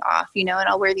everything off, and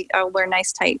I'll wear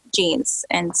nice tight jeans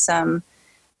and some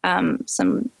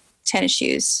tennis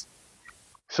shoes.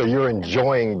 So you're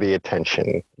enjoying the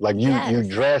attention. Like you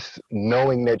dress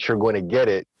knowing that you're going to get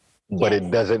it, but it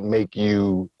doesn't make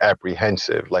you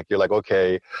apprehensive. Like you're like,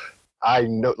 okay, I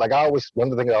know, like one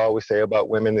of the things I always say about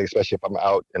women, especially if I'm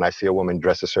out and I see a woman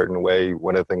dressed a certain way,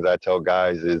 one of the things I tell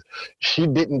guys is she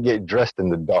didn't get dressed in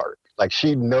the dark. Like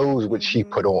she knows what she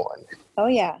put on. Oh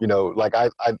yeah. Like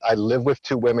I live with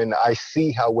two women. I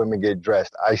see how women get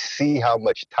dressed. I see how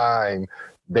much time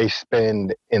they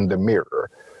spend in the mirror.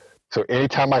 So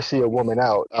anytime I see a woman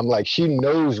out, I'm like, she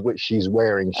knows what she's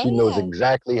wearing. She knows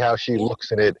exactly how she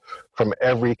looks in it from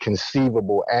every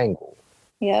conceivable angle.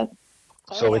 Yep.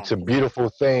 So it's a beautiful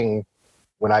thing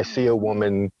when I see a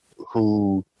woman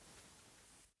who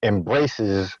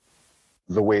embraces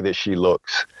the way that she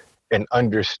looks and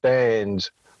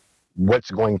understands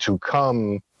what's going to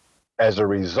come as a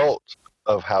result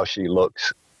of how she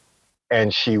looks,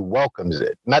 and she welcomes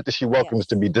it. Not that she welcomes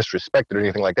to be disrespected or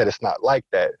anything like that. It's not like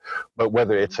that. But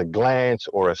whether it's a glance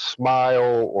or a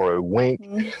smile or a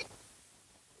wink,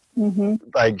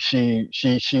 like she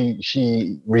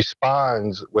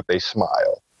responds with a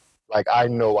smile. Like, I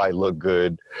know I look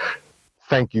good.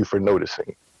 Thank you for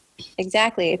noticing.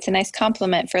 Exactly. It's a nice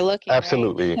compliment for looking.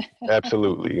 Absolutely. Right?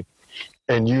 Absolutely.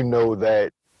 And you know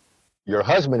that your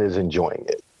husband is enjoying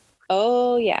it.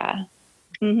 Oh yeah.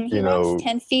 He walks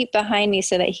 10 feet behind me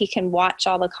so that he can watch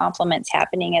all the compliments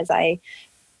happening as I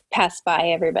pass by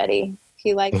everybody.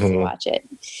 He likes to watch it.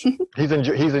 He's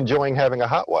enjoying having a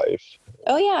hot wife.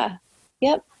 Oh yeah.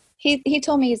 Yep. He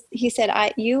told me, he said,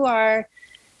 you are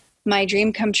my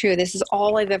dream come true. This is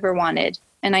all I've ever wanted.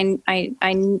 And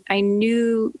I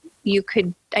knew you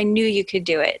could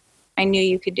do it. I knew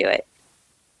you could do it.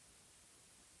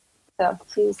 So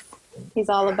he's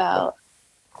all about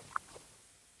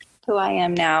who I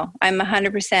am now. I'm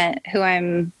 100% who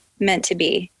I'm meant to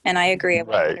be. And I agree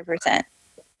 100%.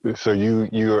 So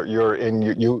you're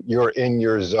in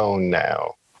your zone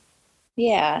now.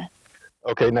 Yeah.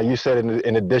 Okay. Now you said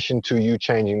in addition to you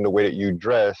changing the way that you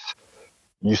dress,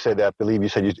 you said that, I believe you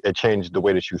said it changed the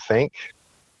way that you think.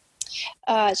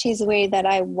 It changed the way that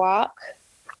I walk.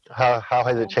 How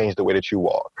has it changed the way that you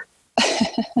walk?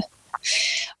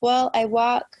 Well, I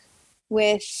walk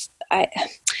with I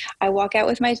walk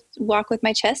with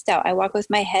my chest out. I walk with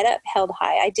my head up held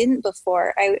high. I didn't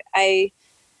before. I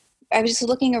was just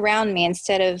looking around me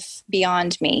instead of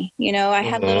beyond me. I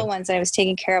had little ones that I was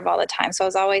taking care of all the time. So I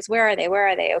was always, where are they? Where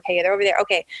are they? Okay, they're over there.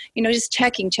 Okay. Just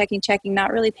checking,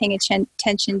 not really paying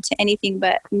attention to anything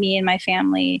but me and my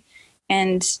family.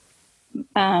 And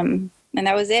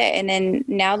that was it. And then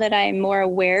now that I'm more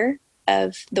aware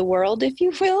of the world, if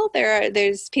you will,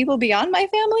 there's people beyond my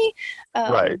family.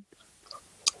 Right.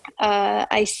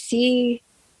 I see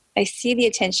the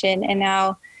attention, and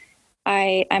now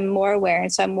I'm more aware.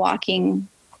 And so I'm walking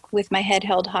with my head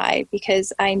held high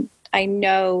because I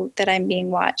know that I'm being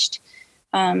watched.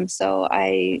 So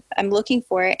I'm looking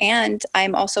for it, and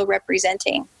I'm also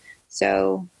representing.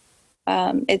 So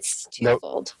it's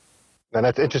twofold. Now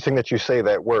that's interesting that you say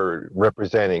that word,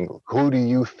 representing. Who do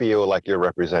you feel like you're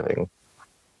representing?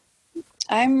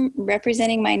 I'm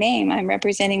representing my name. I'm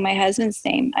representing my husband's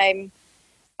name.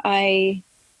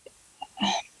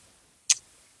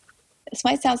 This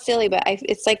might sound silly, but I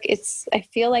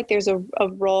feel like there's a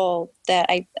role that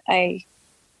I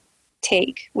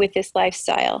take with this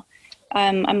lifestyle.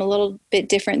 I'm a little bit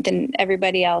different than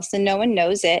everybody else, and no one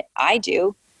knows it. I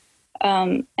do.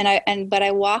 But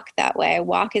I walk that way. I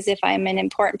walk as if I'm an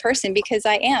important person because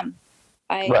I am.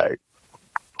 I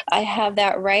have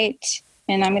that right,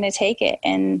 and I'm going to take it,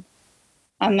 and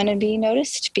I'm going to be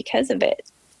noticed because of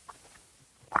it.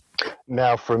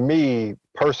 Now, for me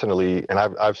personally, and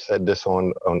I've said this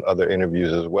on other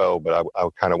interviews as well, but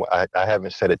I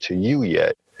haven't said it to you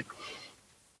yet.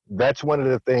 That's one of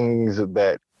the things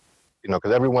that,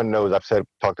 because everyone knows,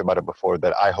 talked about it before,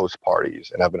 that I host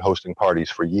parties, and I've been hosting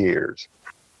parties for years.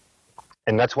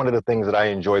 And that's one of the things that I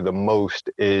enjoy the most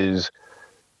is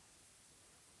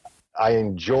I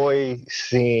enjoy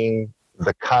seeing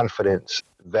the confidence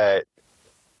that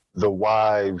the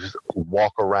wives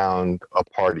walk around a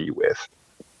party with.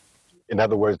 In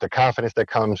other words, the confidence that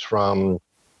comes from,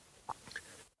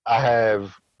 I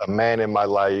have a man in my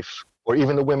life, or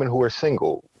even the women who are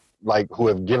single, like who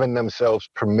have given themselves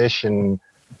permission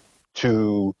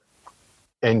to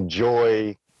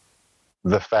enjoy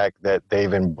the fact that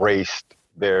they've embraced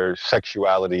their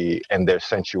sexuality and their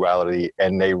sensuality,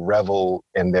 and they revel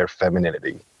in their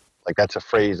femininity. Like, that's a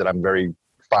phrase that I'm very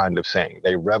fond of saying.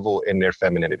 They revel in their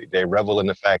femininity. They revel in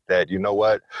the fact that, you know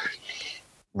what,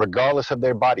 regardless of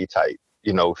their body type,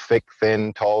 you know, thick,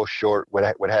 thin, tall, short, what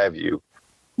have you,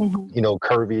 you know,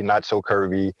 curvy, not so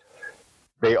curvy,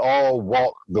 they all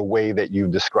walk the way that you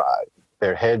described.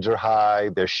 Their heads are high,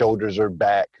 their shoulders are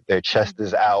back, their chest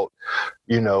is out,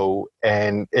 you know,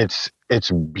 and it's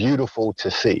beautiful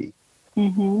to see.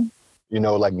 You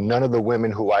know, like, none of the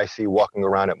women who I see walking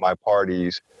around at my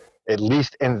parties, at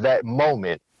least in that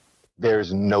moment,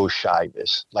 there's no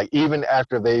shyness. Like, even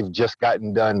after they've just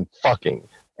gotten done fucking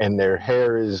and their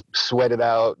hair is sweated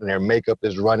out and their makeup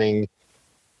is running,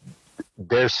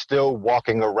 they're still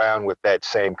walking around with that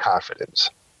same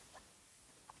confidence.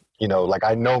 You know, like,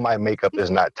 I know my makeup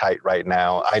is not tight right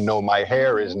now. I know my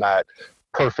hair is not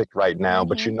perfect right now,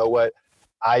 but you know what?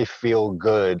 I feel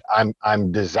good.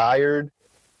 I'm desired.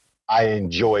 I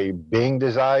enjoy being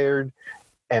desired,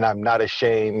 and I'm not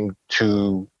ashamed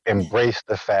to embrace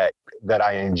the fact that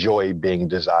I enjoy being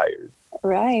desired.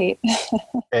 Right.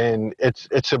 And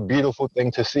it's a beautiful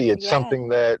thing to see. It's something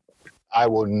that I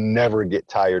will never get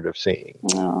tired of seeing.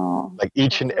 Oh, like,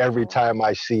 each and every time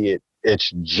I see it,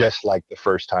 it's just like the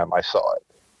first time I saw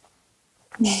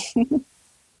it.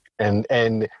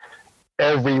 and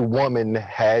every woman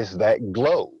has that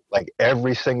glow. Like,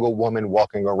 every single woman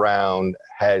walking around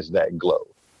has that glow.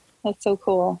 That's so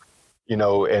cool. You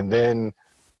know, and then,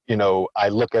 you know, I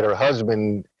look at her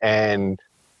husband, and,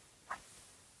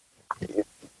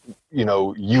 you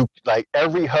know, you, like,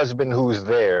 every husband who's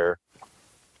there,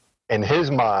 in his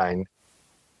mind,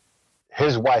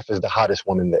 his wife is the hottest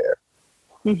woman there.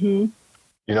 You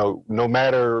know, no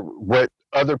matter what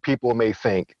other people may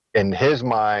think, in his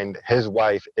mind, his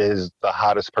wife is the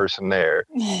hottest person there.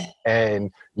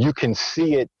 And you can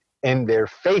see it in their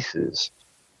faces.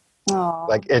 Oh.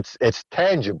 Like, it's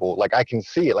tangible. Like, I can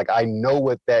see it. Like, I know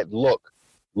what that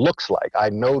looks like. I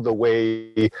know the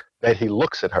way that he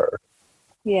looks at her.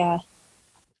 Yeah.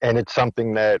 And it's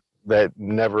something that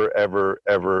never, ever,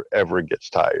 ever, ever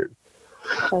gets tired.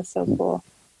 That's so cool.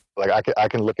 Like, I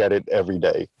can look at it every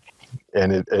day,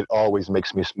 and it always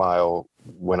makes me smile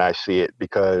when I see it,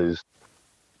 because,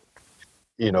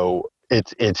 you know,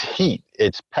 it's heat,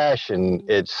 it's passion,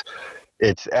 it's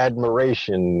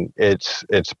admiration, it's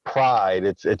pride,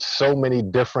 it's so many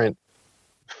different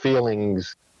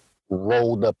feelings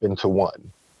rolled up into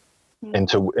one,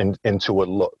 into a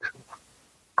look.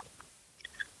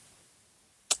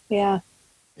 Yeah.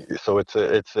 So it's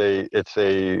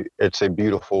a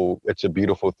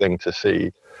beautiful thing to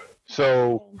see.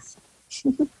 So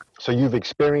you've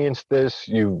experienced this,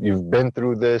 you've been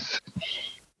through this,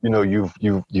 you know,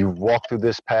 you've walked through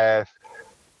this path,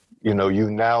 you know,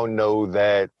 you now know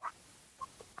that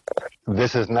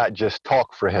this is not just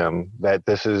talk for him, that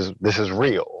this is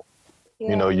real.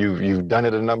 You know, you've done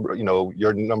it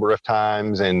your number of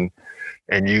times, and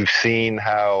you've seen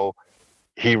how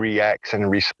he reacts and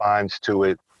responds to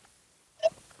it.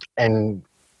 And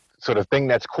so the thing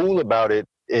that's cool about it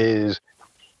is,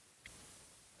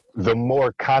 the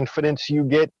more confidence you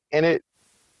get in it,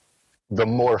 the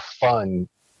more fun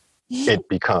it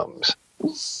becomes.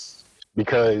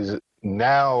 Because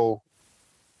now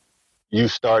you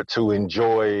start to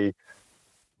enjoy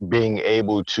being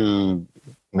able to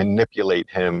manipulate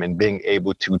him and being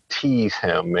able to tease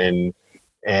him,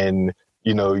 and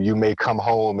you know, you may come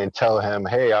home and tell him,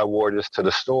 hey, I wore this to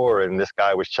the store and this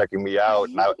guy was checking me out,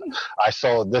 and I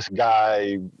saw this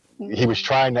guy, he was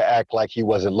trying to act like he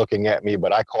wasn't looking at me,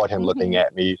 but I caught him looking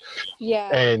at me.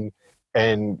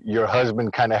 And your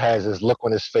husband kind of has this look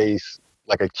on his face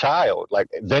like a child, like,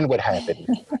 then what happened?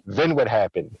 Then what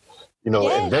happened? You know,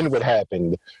 and then what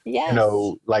happened? You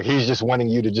know, like, he's just wanting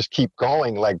you to just keep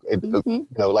going, like, you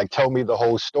know, like, tell me the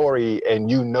whole story.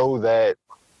 And you know that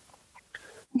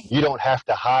you don't have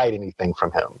to hide anything from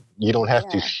him. You don't have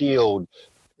to shield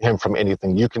him from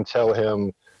anything. You can tell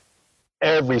him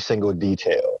every single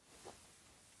detail,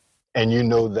 and you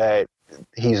know that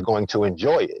he's going to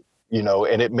enjoy it, you know.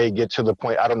 And it may get to the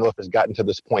point, I don't know if it's gotten to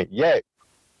this point yet,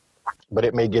 but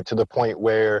it may get to the point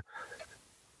where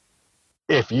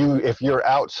if you're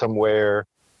out somewhere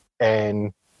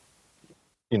and,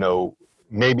 you know,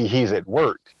 maybe he's at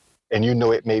work, and you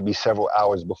know it may be several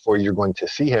hours before you're going to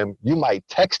see him, you might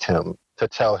text him to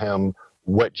tell him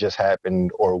what just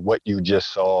happened, or what you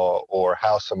just saw, or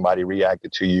how somebody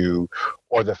reacted to you,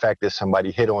 or the fact that somebody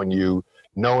hit on you,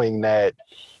 knowing that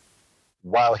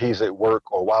while he's at work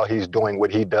or while he's doing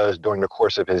what he does during the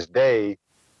course of his day,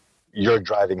 you're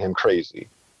driving him crazy.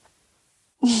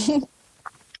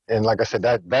 And like I said,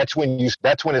 that's when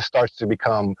it starts to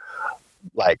become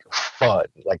like fun.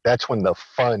 Like that's when the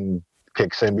fun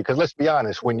kicks in, because let's be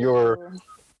honest, when you're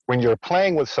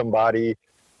playing with somebody,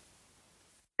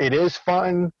 it is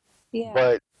fun, Yeah.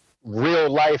 but real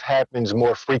life happens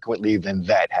more frequently than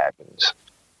that happens.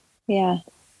 Yeah.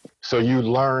 So you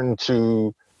learn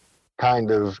to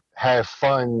kind of have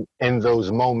fun in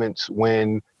those moments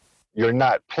when you're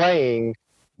not playing,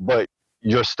 but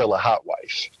you're still a hot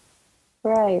wife.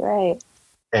 Right.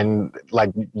 And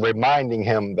like reminding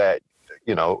him that,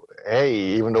 hey,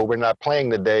 even though we're not playing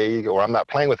today, or I'm not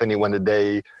playing with anyone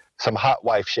today, some hot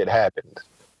wife shit happened.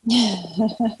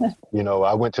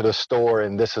 I went to the store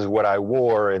and this is what I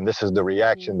wore and this is the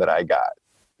reaction that I got,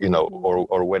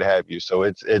 or what have you. So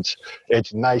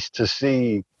it's nice to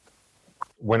see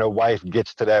when a wife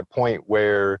gets to that point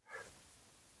where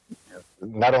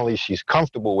not only she's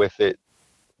comfortable with it,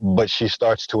 but she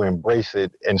starts to embrace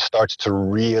it and starts to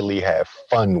really have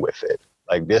fun with it.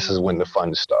 Like this is when the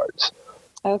fun starts.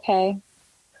 Okay.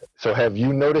 So have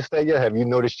you noticed that yet? Have you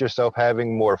noticed yourself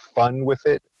having more fun with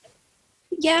it?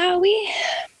 Yeah, we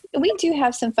do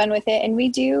have some fun with it, and we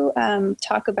do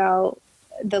talk about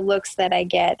the looks that I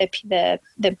get, the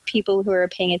people who are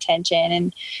paying attention,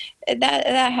 and that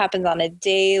happens on a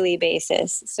daily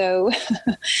basis. So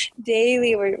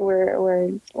daily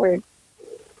we're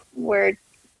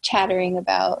chattering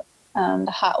about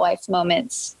the hot wife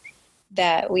moments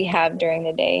that we have during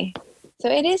the day. So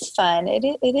it is fun. It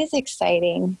is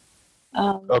exciting.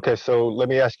 Okay, so let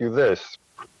me ask you this.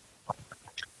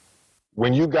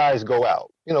 When you guys go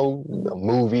out, a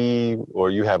movie, or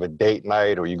you have a date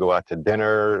night, or you go out to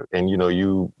dinner and,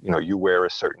 you wear a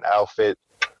certain outfit,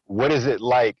 what is it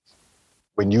like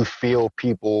when you feel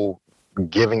people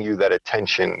giving you that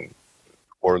attention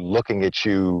or looking at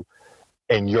you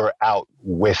and you're out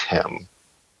with him?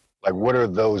 Like, what are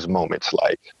those moments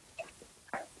like?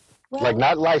 Well, like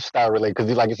not lifestyle related,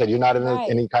 because like I said, you're not in right.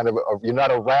 any kind of, you're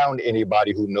not around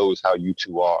anybody who knows how you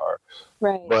two are.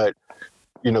 Right. But,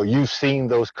 you've seen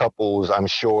those couples, I'm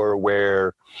sure,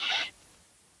 where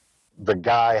the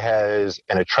guy has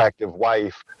an attractive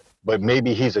wife, but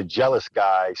maybe he's a jealous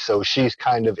guy. So she's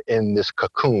kind of in this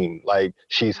cocoon. Like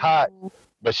she's hot,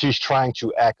 but she's trying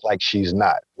to act like she's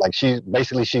not. Like she's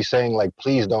saying like,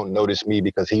 please don't notice me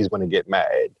because he's going to get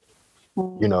mad,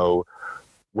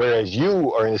 Whereas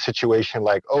you are in a situation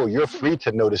like, oh, you're free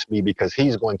to notice me because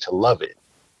he's going to love it.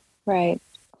 Right.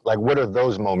 Like, what are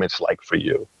those moments like for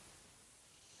you?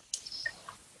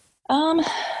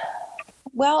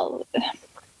 Well,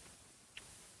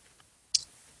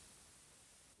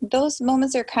 those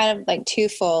moments are kind of like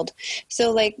twofold.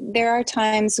 So like there are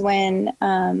times when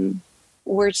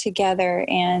we're together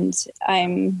and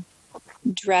I'm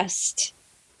dressed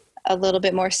a little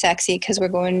bit more sexy because we're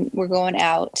going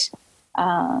out.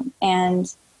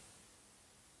 And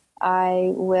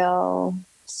I will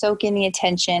soak in the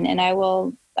attention, and I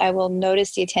will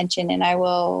notice the attention, and I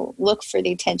will look for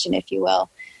the attention, if you will.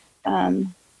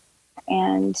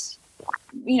 And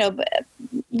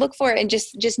look for it and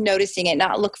just noticing it,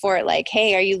 not look for it like,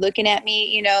 hey, are you looking at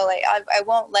me? Like I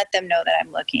won't let them know that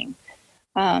I'm looking.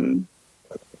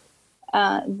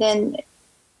 Then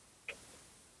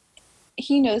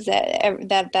he knows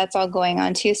that's all going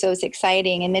on too. So it's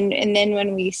exciting. And then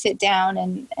when we sit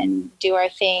down and do our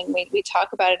thing, we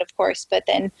talk about it, of course, but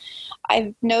then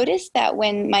I've noticed that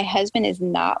when my husband is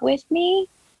not with me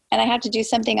and I have to do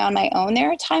something on my own,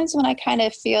 there are times when I kind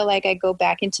of feel like I go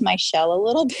back into my shell a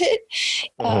little bit,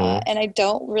 and I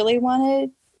don't really want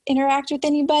to interact with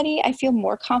anybody. I feel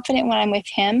more confident when I'm with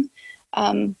him.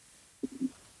 But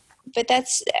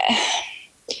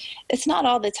it's not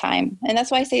all the time. And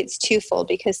that's why I say it's twofold,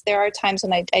 because there are times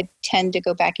when I tend to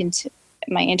go back into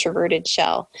my introverted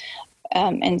shell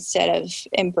instead of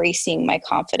embracing my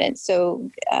confidence.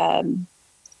 So,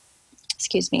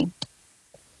 excuse me.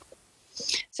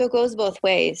 So it goes both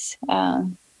ways. I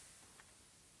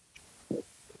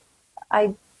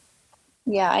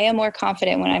am more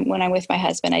confident when I'm with my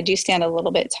husband. I do stand a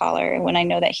little bit taller when I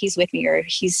know that he's with me, or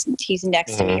he's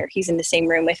next to me, or he's in the same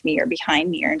room with me, or behind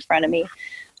me, or in front of me.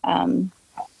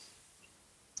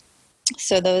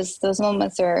 So those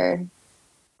moments are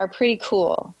pretty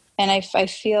cool, and I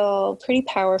feel pretty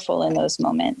powerful in those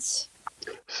moments.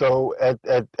 So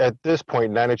at this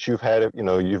point, now that you've had,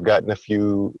 you've gotten a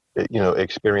few,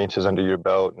 experiences under your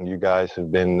belt, and you guys have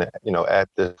been, at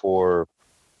this for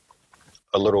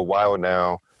a little while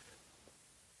now,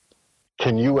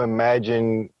 can you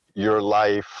imagine your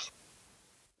life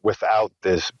without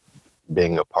this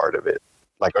being a part of it?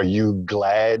 Like, are you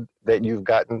glad that you've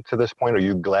gotten to this point? Are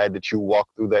you glad that you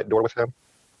walked through that door with him?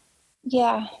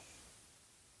 Yeah.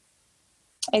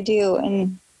 I do.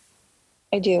 And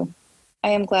I do. I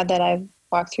am glad that I've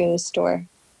walked through this door.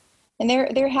 And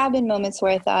there have been moments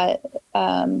where I thought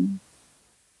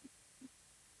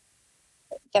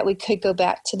that we could go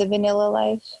back to the vanilla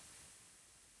life,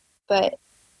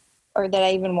 or that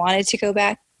I even wanted to go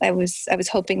back. I was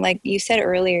hoping, like you said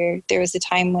earlier, there was a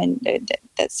time when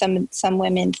that some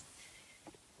women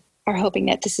are hoping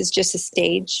that this is just a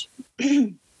stage.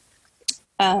 And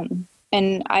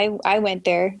I went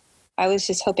there. I was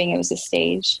just hoping it was a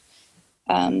stage.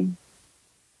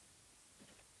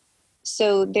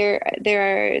 So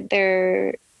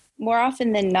there more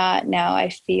often than not now, I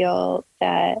feel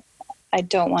that I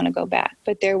don't want to go back,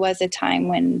 but there was a time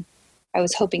when I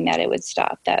was hoping that it would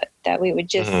stop, that we would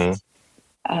just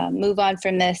move on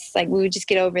from this. Like we would just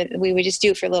we would just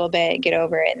do it for a little bit, get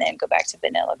over it, and then go back to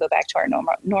vanilla, go back to our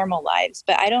normal lives.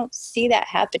 But I don't see that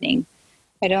happening.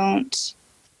 I don't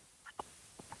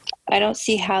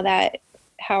see how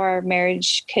our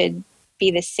marriage could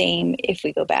be the same if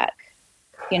we go back,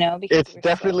 because it's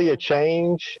definitely a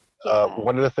change. Yeah.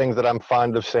 One of the things that I'm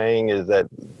fond of saying is that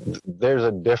there's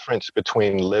a difference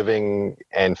between living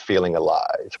and feeling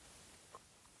alive.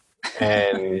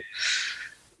 And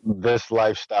this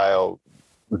lifestyle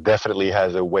definitely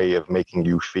has a way of making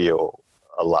you feel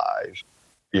alive.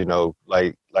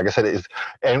 Like I said,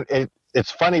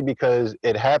 it's funny because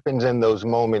it happens in those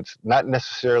moments, not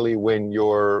necessarily when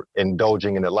you're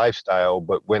indulging in a lifestyle,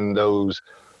 but when those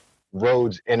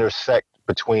roads intersect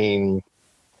between,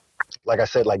 like I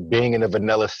said, like being in a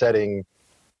vanilla setting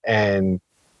and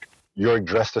you're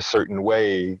dressed a certain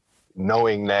way,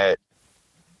 knowing that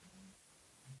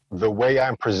the way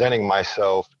I'm presenting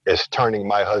myself is turning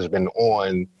my husband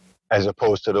on, as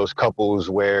opposed to those couples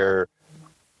where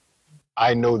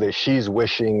I know that she's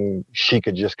wishing she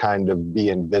could just kind of be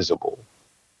invisible.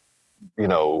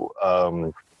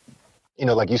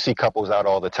 Like you see couples out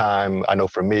all the time. I know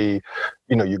for me,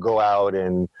 you go out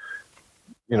and,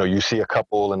 you see a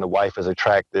couple and the wife is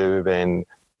attractive and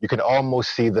you can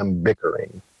almost see them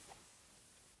bickering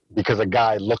because a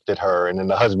guy looked at her and then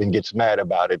the husband gets mad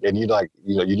about it. And you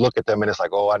look at them and it's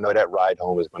like, oh, I know that ride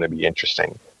home is going to be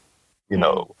interesting,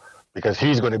 because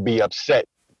he's going to be upset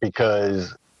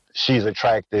because she's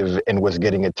attractive and was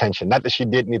getting attention. Not that she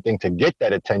did anything to get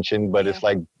that attention, but it's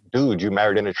like, dude, you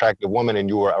married an attractive woman and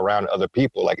you were around other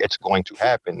people. Like, it's going to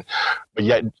happen. But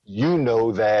yet,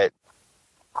 that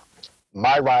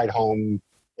my ride home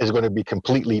is going to be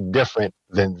completely different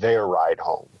than their ride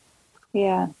home.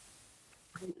 Yeah.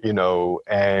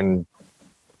 And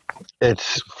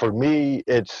for me,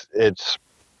 it's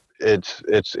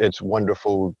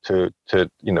wonderful to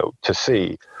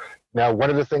see. Now, one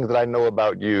of the things that I know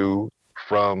about you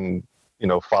from,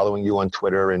 following you on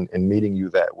Twitter and meeting you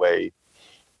that way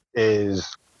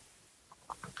is,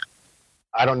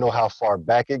 I don't know how far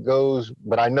back it goes,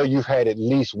 but I know you've had at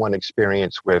least one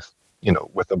experience with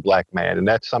a black man. And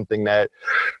that's something that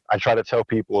I try to tell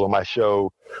people on my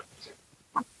show.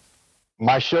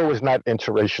 My show is not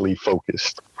interracially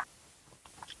focused.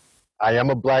 I am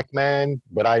a black man,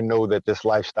 but I know that this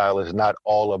lifestyle is not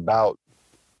all about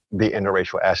the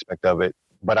interracial aspect of it.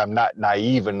 But I'm not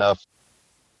naive enough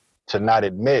to not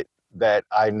admit that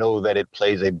I know that it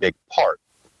plays a big part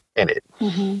in it.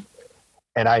 Mm-hmm.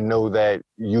 And I know that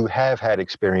you have had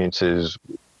experiences,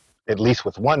 at least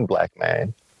with one black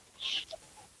man.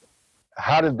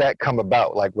 How did that come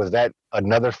about? Like, was that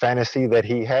another fantasy that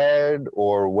he had,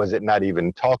 or was it not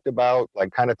even talked about?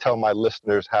 Like, kind of tell my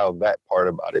listeners how that part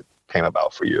about it came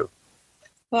about for you.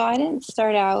 Well, I didn't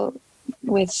start out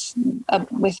with a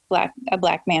black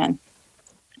man.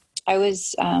 I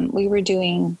was we were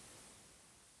doing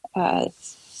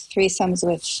threesomes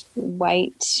with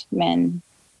white men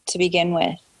to begin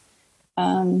with,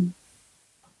 and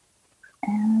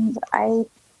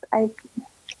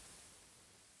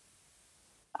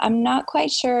I'm not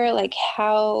quite sure like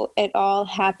how it all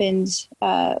happened,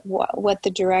 what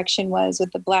the direction was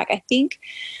with the black. I think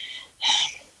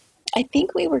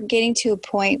we were getting to a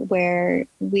point where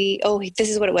this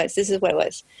is what it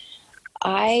was.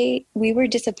 We were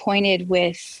disappointed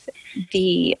with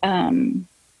the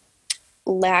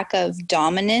lack of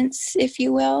dominance, if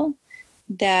you will,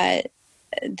 that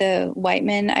the white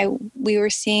men we were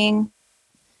seeing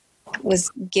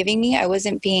was giving me. I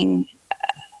wasn't being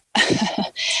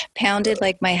pounded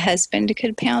like my husband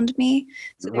could pound me.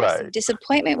 So there was some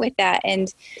disappointment with that.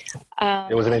 And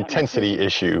it was an intensity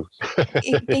issue.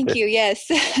 Thank you.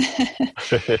 Yes.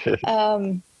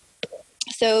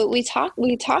 So we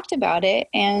talked about it,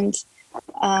 and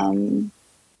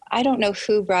I don't know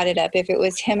who brought it up, if it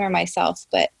was him or myself,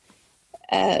 but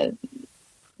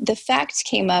the fact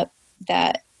came up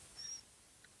that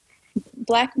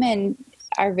Black men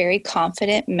are very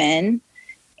confident men,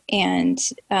 and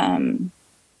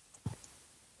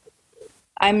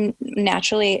I'm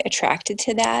naturally attracted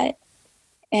to that.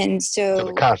 And so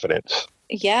the confidence.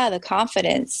 Yeah, the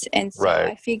confidence. And so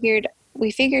Right.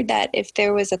 we figured that if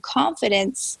there was a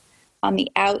confidence on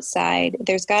the outside,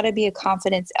 there's got to be a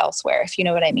confidence elsewhere, if you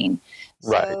know what I mean.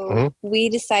 Right. So we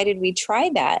decided we'd try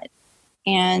that.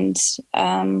 And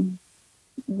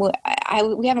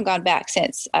we haven't gone back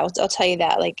since. I'll tell you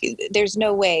that. Like, there's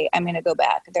no way I'm going to go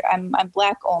back. I'm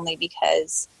Black only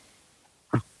because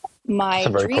my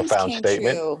dreams came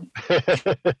statement. true.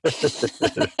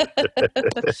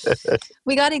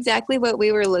 We got exactly what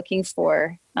we were looking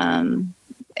for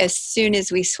as soon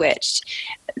as we switched.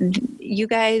 You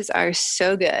guys are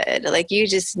so good. Like, you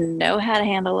just know how to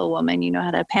handle a woman. You know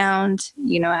how to pound.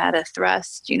 You know how to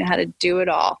thrust. You know how to do it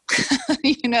all.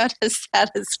 You know how to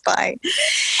satisfy.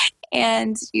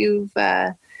 And you've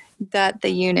got the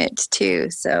unit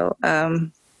too. So,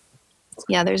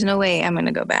 yeah, there's no way I'm going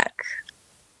to go back.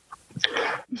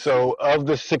 So of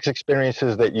the 6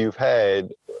 experiences that you've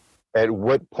had, at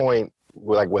what point,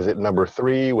 like, was it number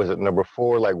 3? Was it number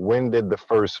 4? Like, when did the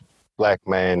first Black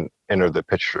man enter the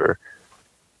picture?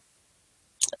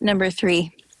 Number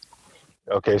 3.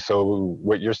 Okay, so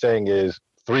what you're saying is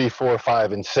 3, 4,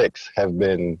 5, and 6 have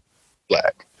been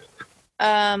Black.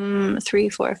 3,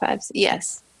 4, 5.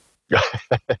 Yes.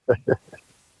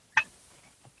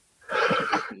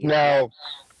 Now,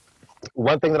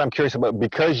 one thing that I'm curious about,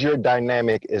 because your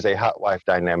dynamic is a hot wife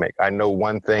dynamic, I know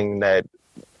one thing that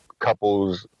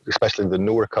couples, especially the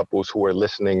newer couples who are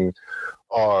listening,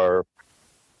 are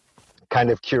kind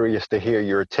of curious to hear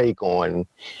your take on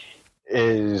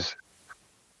is,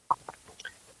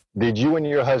 did you and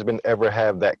your husband ever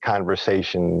have that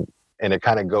conversation? And it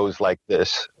kind of goes like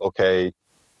this, okay,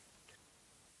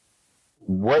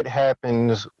 what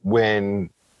happens when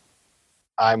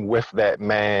I'm with that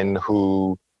man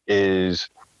who is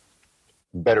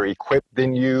better equipped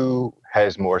than you,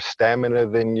 has more stamina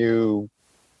than you,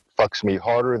 fucks me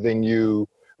harder than you?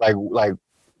 Like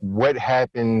what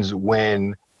happens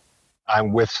when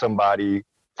I'm with somebody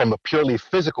from a purely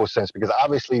physical sense? Because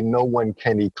obviously no one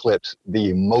can eclipse the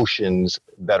emotions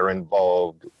that are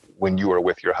involved when you are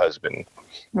with your husband.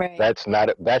 Right. That's not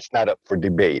up for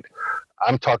debate.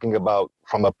 I'm talking about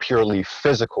from a purely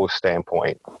physical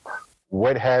standpoint.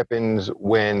 What happens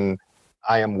when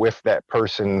I am with that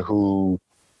person who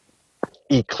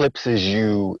eclipses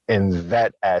you in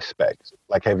that aspect?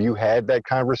 Like, have you had that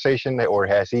conversation, or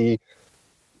has he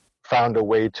found a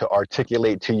way to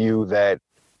articulate to you that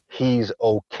he's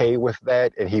okay with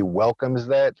that and he welcomes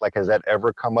that? Like, has that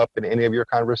ever come up in any of your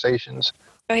conversations?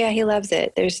 Oh yeah, he loves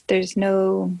it. There's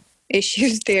no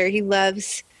issues there. He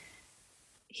loves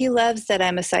that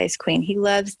I'm a size queen. He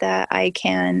loves that I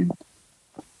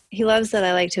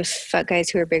like to fuck guys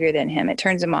who are bigger than him. It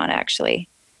turns him on, actually.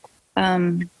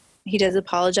 He does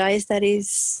apologize that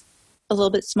he's a little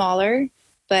bit smaller,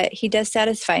 but he does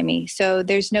satisfy me. So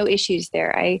there's no issues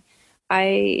there.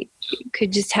 I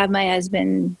could just have my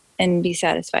husband and be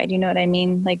satisfied. You know what I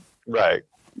mean? Like, right.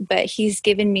 But he's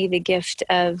given me the gift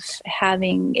of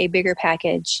having a bigger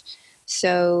package.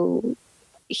 So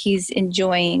he's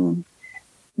enjoying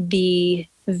the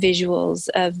visuals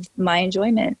of my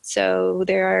enjoyment. So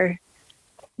there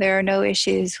are no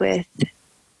issues with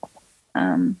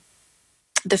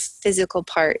the physical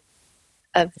part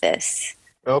of this.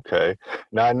 Okay.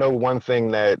 Now, I know one thing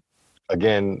that,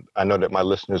 again, I know that my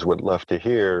listeners would love to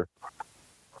hear.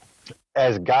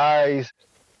 As guys,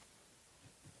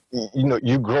 you know,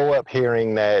 you grow up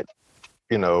hearing that,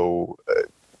 you know,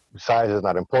 size is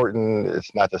not important.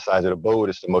 It's not the size of the boat.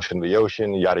 It's the motion of the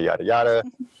ocean, yada, yada, yada.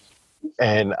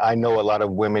 And I know a lot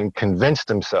of women convince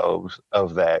themselves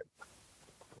of that.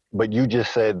 But you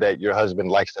just said that your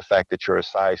husband likes the fact that you're a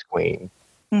size queen.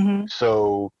 Mm-hmm.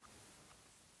 So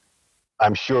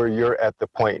I'm sure you're at the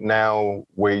point now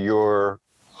where you're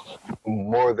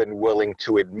more than willing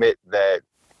to admit that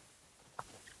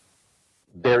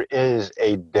there is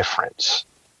a difference.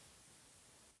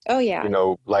 Oh, yeah. You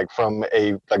know, like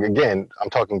again, I'm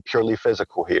talking purely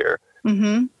physical here.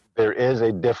 Mm-hmm. There is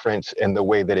a difference in the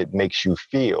way that it makes you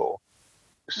feel.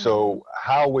 So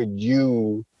how would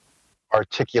you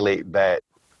articulate that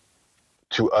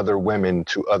to other women,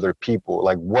 to other people?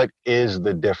 Like, what is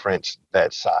the difference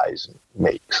that size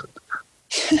makes?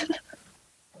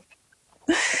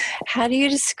 How do you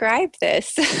describe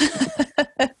this?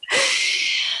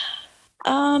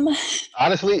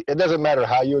 Honestly, it doesn't matter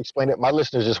how you explain it. My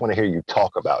listeners just want to hear you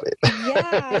talk about it.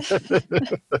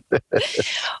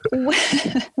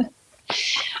 Yeah.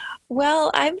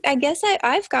 Well, I guess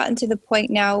I've gotten to the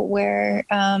point now where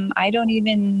I don't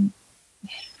even.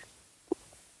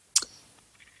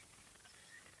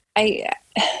 I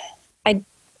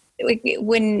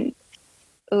when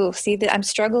see that I'm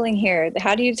struggling here.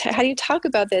 How do you talk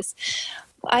about this?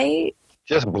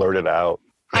 Just blurt it out.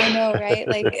 I know, right?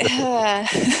 Like,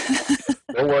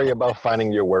 don't worry about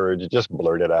finding your words. Just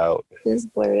blurt it out.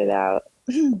 Just blurt it out.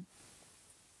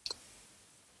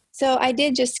 So I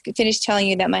did just finish telling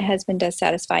you that my husband does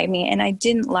satisfy me, and I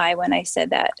didn't lie when I said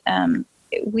that.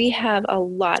 We have a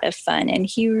lot of fun, and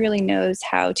he really knows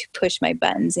how to push my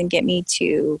buttons and get me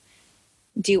to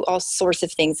do all sorts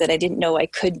of things that I didn't know I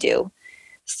could do.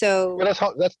 So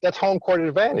that's home court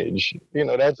advantage.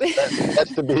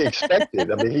 That's to be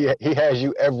expected. I mean, he has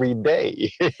you every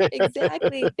day.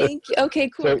 Exactly. Thank you. Okay,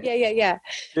 cool. So, Yeah. Yeah.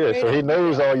 Right So he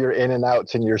knows all your in and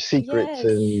outs and your secrets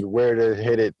and where to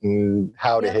hit it and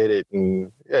how to hit it.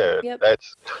 And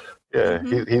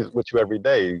he's with you every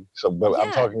day. So, but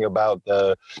I'm talking about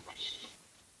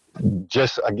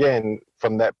just again,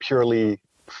 from that purely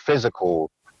physical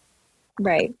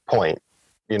point.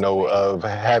 Of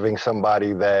having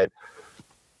somebody that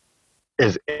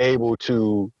is able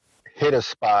to hit a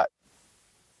spot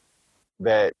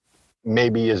that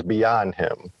maybe is beyond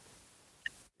him,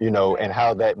 and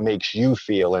how that makes you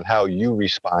feel and how you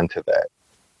respond to that.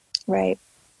 Right.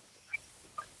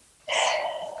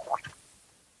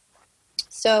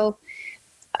 So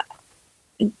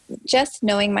just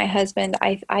knowing my husband,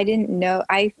 I didn't know,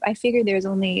 I figured there's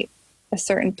only a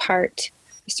certain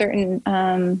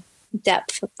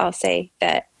depth, I'll say,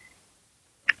 that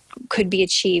could be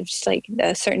achieved, like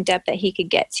a certain depth that he could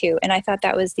get to. And I thought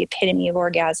that was the epitome of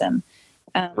orgasm,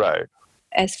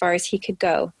 as far as he could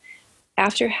go.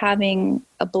 After having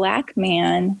a black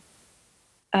man,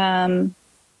 I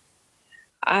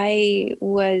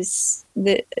was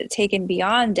taken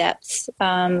beyond depths,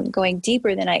 going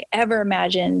deeper than I ever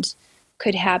imagined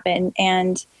could happen.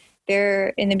 And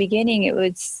there, in the beginning,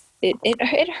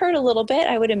 it hurt a little bit,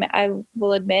 I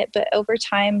will admit, but over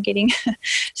time, getting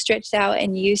stretched out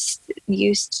and used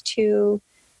to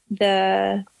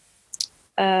the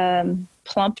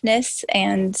plumpness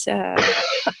and the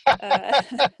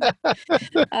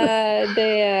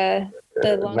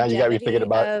longevity. Now you got me thinking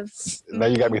about. Now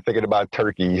you got me thinking about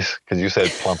turkeys because you said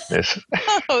plumpness.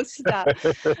 Oh, stop!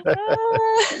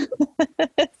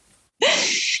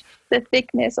 The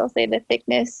thickness. I'll say the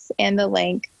thickness and the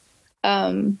length.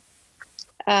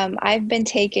 I've been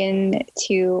taken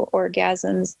to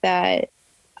orgasms that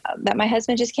my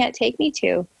husband just can't take me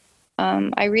to.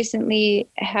 I recently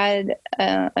had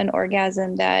an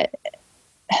orgasm that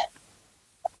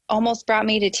almost brought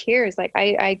me to tears. Like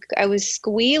I was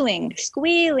squealing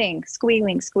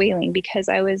because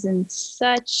I was in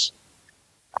such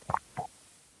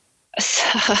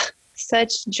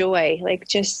joy, like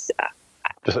just a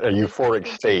euphoric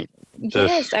state.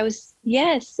 Yes, I was.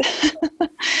 Yes.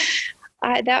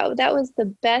 That was the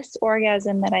best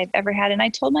orgasm that I've ever had. And I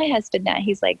told my husband that.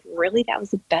 He's like, really? That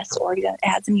was the best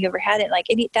orgasm you ever had?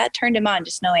 It that turned him on,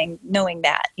 just knowing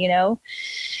that,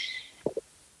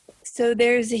 So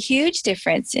there's a huge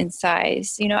difference in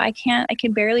size. I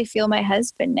can barely feel my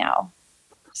husband now.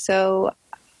 So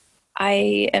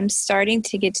I am starting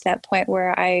to get to that point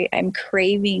where I'm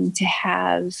craving to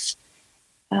have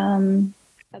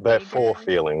that full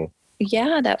feeling.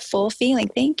 Yeah, that full feeling.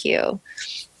 Thank you.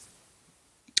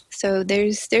 So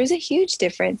there's a huge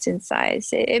difference in size.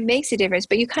 It makes a difference,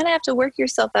 but you kind of have to work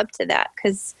yourself up to that,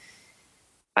 because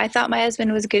I thought my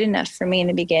husband was good enough for me in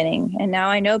the beginning, and now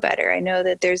I know better. I know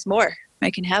that there's more.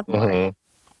 I can have more.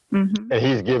 Mm-hmm. Mm-hmm. And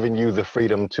he's giving you the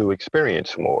freedom to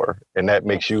experience more, and that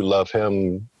makes you love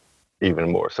him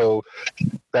even more. So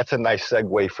that's a nice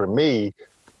segue for me.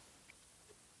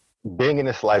 Being in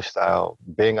this lifestyle,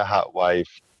 being a hot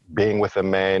wife, being with a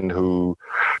man who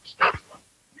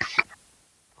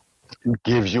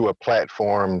gives you a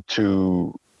platform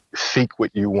to seek what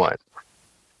you want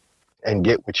and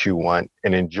get what you want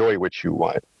and enjoy what you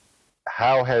want.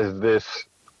 How has this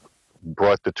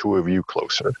brought the two of you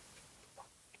closer?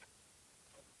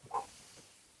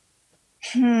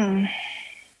 We're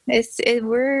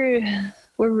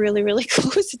really, really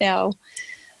close now.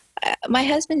 My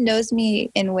husband knows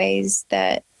me in ways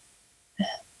that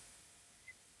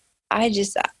I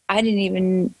didn't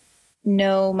even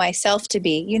know myself to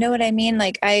be. You know what I mean?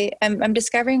 Like I'm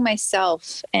discovering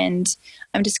myself, and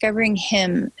I'm discovering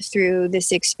him through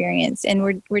this experience, and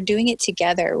we're doing it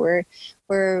together.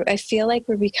 I feel like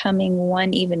we're becoming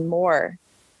one even more,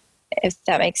 if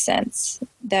that makes sense.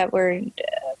 That we're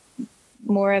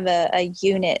more of a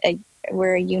unit.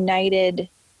 We're a united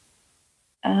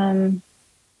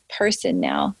person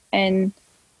now. and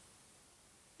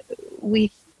we're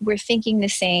thinking the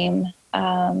same.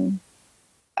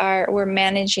 We're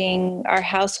managing our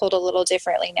household a little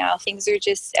differently now.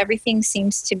 Everything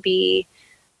seems to be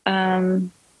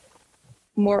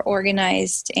more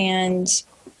organized and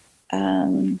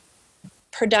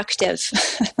productive.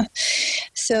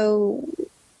 So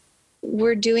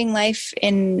we're doing life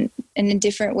in a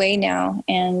different way now,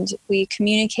 and we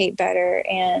communicate better,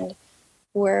 and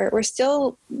we're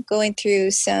still going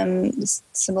through some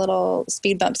little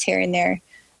speed bumps here and there.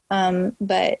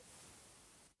 But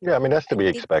yeah, I mean, that's to be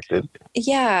expected.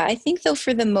 Yeah, I think though,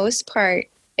 for the most part,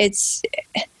 it's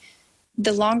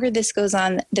the longer this goes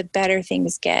on, the better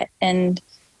things get. And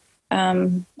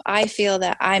I feel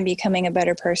that I'm becoming a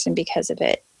better person because of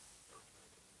it.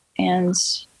 And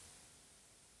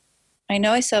I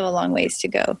know I still have a long ways to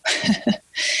go,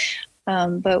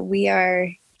 but we are.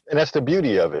 And that's the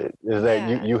beauty of it, is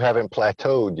that you haven't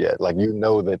plateaued yet. Like, you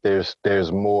know that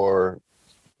there's more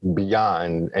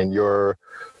beyond, and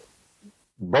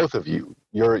both of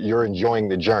you're enjoying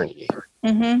the journey.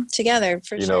 Mm-hmm. Together, for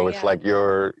sure. You know, it's like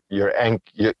you're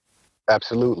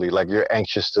absolutely, like, you're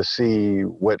anxious to see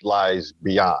what lies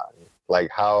beyond. Like,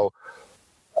 how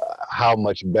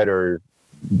much better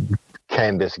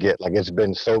can this get? Like, it's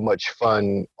been so much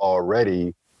fun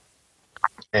already,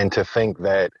 and to think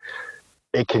that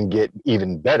it can get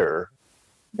even better.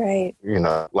 Right. You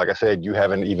know, like I said, you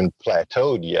haven't even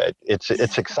plateaued yet.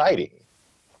 It's exciting.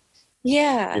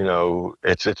 Yeah. You know,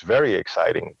 it's very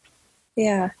exciting.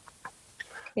 Yeah.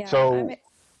 So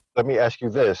let me ask you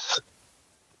this.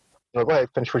 No, go ahead,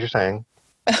 finish what you're saying.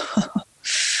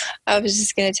 I was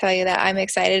just going to tell you that I'm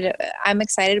excited. I'm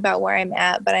excited about where I'm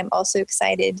at, but I'm also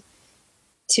excited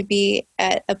to be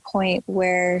at a point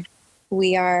where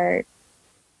we are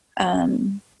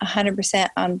 100%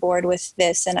 on board with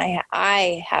this. And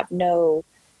I have no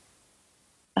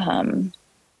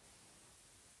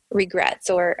regrets,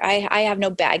 or I have no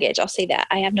baggage. I'll say that.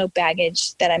 I have no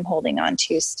baggage that I'm holding on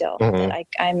to still. Mm-hmm. That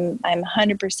I'm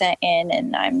 100% in,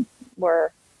 and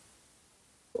we're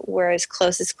as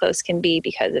close can be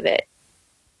because of it.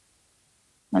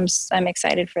 I'm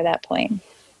excited for that point.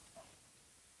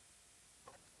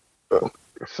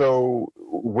 So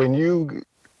when you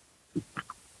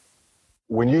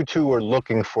two are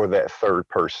looking for that third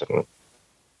person,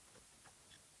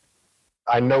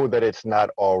 I know that it's not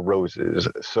all roses.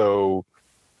 So,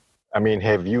 I mean,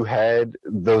 have you had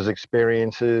those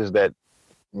experiences that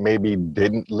maybe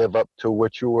didn't live up to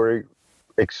what you were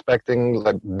expecting,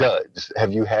 like duds?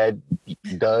 Have you had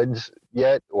duds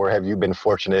yet, or have you been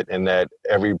fortunate in that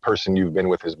every person you've been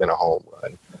with has been a home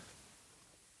run?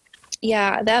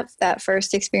 Yeah, that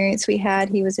first experience we had,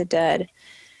 he was a dud,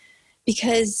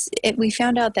 because we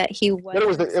found out that he was. But it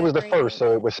was the first,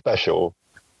 so it was special.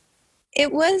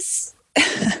 It was.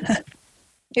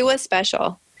 It was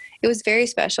special. It was very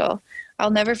special.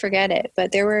 I'll never forget it.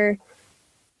 But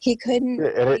he couldn't.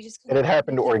 It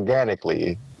happened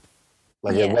organically.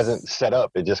 Like, yes. It wasn't set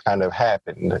up. It just kind of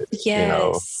happened. Yes. You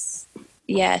know?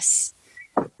 Yes.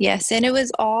 Yes. And it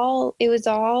was all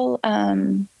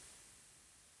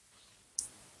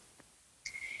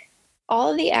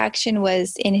of the action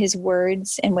was in his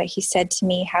words and what he said to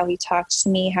me, how he talked to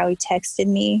me, how he texted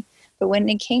me. But when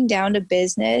it came down to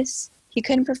business, he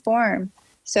couldn't perform.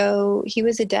 So he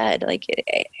was a dud. Like,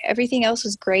 everything else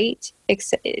was great,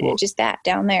 except just that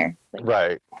down there. Like,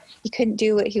 right. He couldn't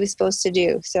do what he was supposed to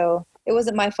do. So it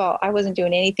wasn't my fault. I wasn't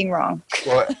doing anything wrong.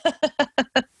 Well,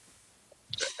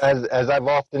 as I've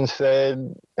often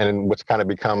said, and what's kind of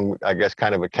become, I guess,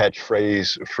 kind of a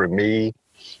catchphrase for me,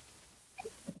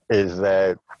 is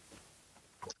that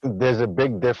there's a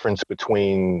big difference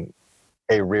between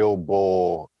a real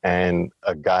bull and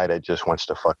a guy that just wants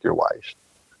to fuck your wife.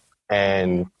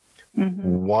 And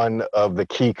one of the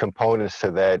key components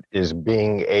to that is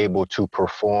being able to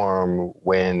perform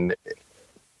when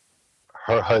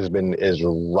her husband is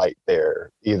right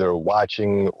there, either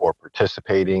watching or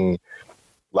participating.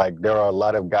 Like, there are a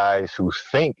lot of guys who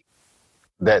think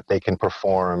that they can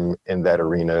perform in that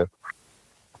arena,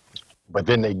 but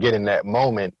then they get in that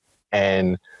moment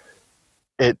and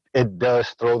it does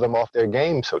throw them off their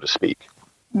game, so to speak.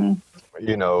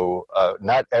 You know,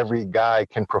 not every guy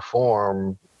can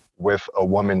perform with a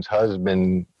woman's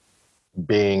husband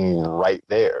being right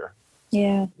there.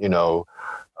 Yeah. You know,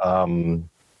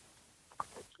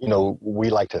 we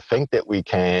like to think that we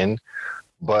can,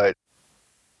 but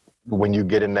when you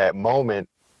get in that moment,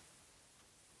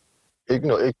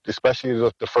 especially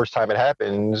the first time it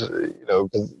happens,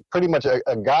 pretty much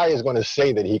a guy is going to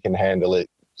say that he can handle it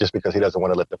just because he doesn't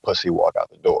want to let the pussy walk out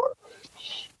the door.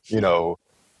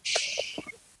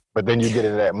 But then you get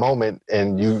into that moment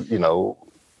and you know,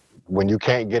 when you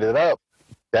can't get it up,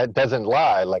 that doesn't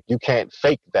lie. Like, you can't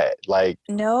fake that. Like,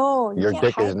 No, you your can't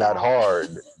dick is hide not that. hard.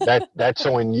 That's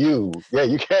on you. Yeah,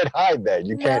 you can't hide that.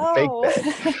 You can't fake No.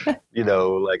 that. You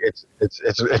know, like,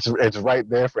 it's right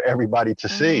there for everybody to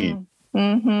see.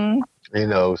 Mm-hmm. You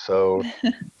know, so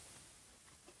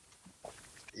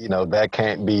you know, that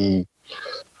can't be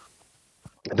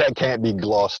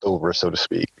glossed over, so to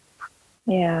speak.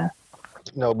 Yeah.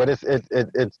 No, but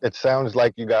it sounds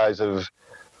like you guys have,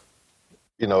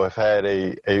 you know, have had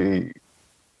a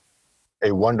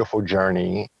wonderful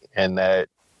journey, and that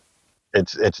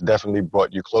it's definitely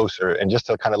brought you closer. And just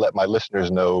to kind of let my listeners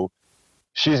know,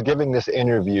 she's giving this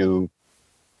interview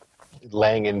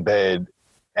laying in bed,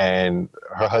 and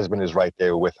her husband is right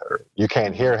there with her. You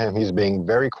can't hear him. He's being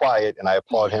very quiet, and I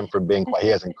applaud him for being quiet. He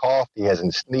hasn't coughed. He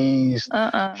hasn't sneezed.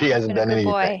 He hasn't done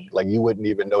anything. Boy. Like, you wouldn't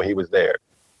even know he was there.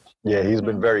 Yeah, he's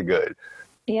been very good.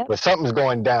 Yep. But something's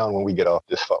going down when we get off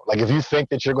this phone. Like, if you think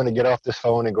that you're going to get off this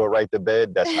phone and go right to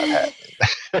bed, that's not happening.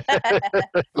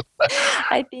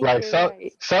 I think like, you're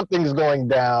right. something's going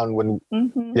down when,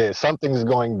 yeah, something's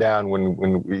going down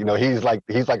when you know, he's like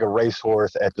a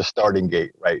racehorse at the starting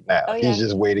gate right now. Oh, yeah. He's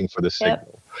just waiting for the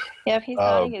signal. Yep, he's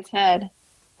nodding his head.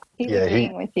 He's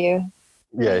agreeing with you.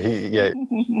 Yeah,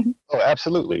 oh,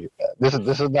 absolutely. This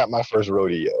is not my first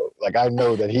rodeo. Like, I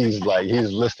know that he's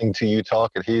listening to you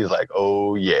talk, and he's like,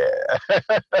 oh yeah. Oh,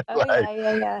 like,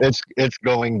 yeah. It's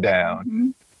going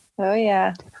down. Oh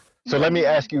yeah. So let me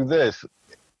ask you this.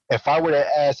 If I were to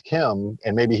ask him,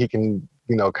 and maybe he can,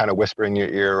 you know, kind of whisper in your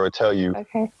ear or tell you,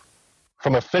 Okay.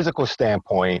 from a physical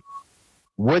standpoint,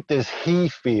 what does he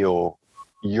feel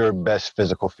your best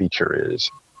physical feature is?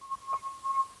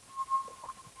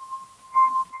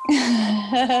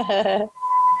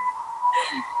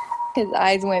 His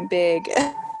eyes went big.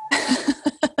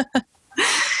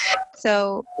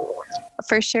 So,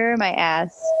 for sure, my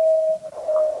ass.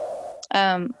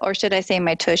 Or should I say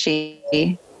my tushy?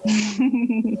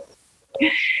 And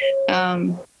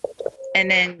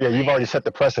then... Yeah, you've already set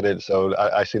the precedent, so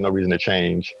I see no reason to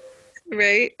change.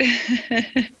 Right?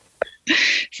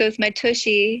 So it's my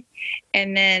tushy,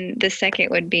 and then the second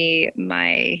would be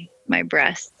my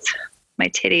breasts, my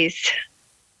titties.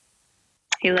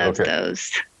 He loves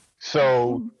those.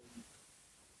 So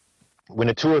when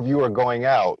the two of you are going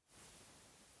out,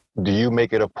 do you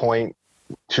make it a point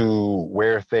to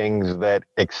wear things that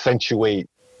accentuate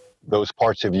those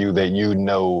parts of you that you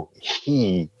know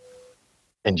he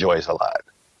enjoys a lot?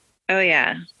 Oh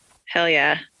yeah. Hell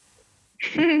yeah.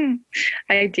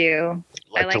 I do.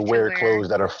 Like, I like to wear clothes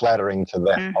that are flattering to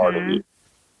that part of you.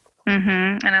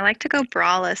 And I like to go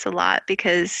braless a lot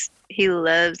because he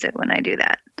loves it when I do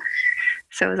that.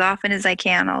 So as often as I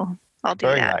can, I'll do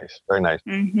that. Very nice.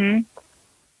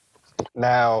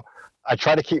 Now, I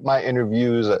try to keep my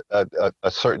interviews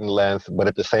a certain length, but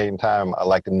at the same time, I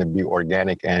like them to be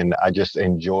organic, and I just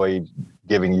enjoy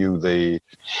giving you the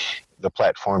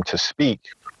platform to speak.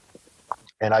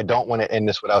 And I don't want to end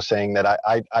this without saying that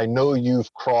I know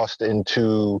you've crossed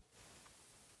into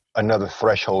another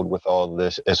threshold with all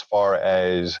this, as far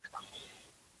as,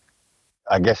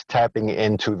 I guess, tapping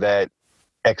into that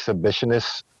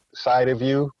exhibitionist side of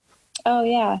you. Oh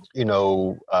yeah. You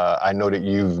know, I know that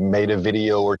you've made a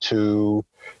video or two,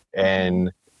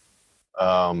 and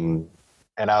I'll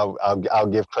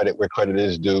give credit where credit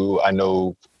is due. I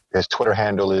know his Twitter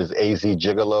handle is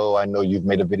AZGigolo. I know you've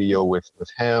made a video with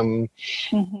him,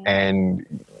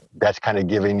 and that's kind of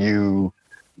giving you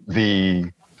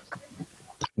the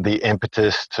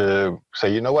impetus to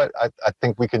say, you know what, I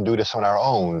think we can do this on our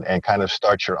own, and kind of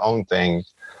start your own thing.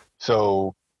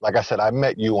 So, like I said, I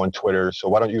met you on Twitter, so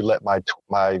why don't you let my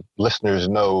listeners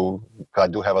know, because I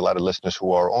do have a lot of listeners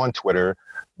who are on Twitter,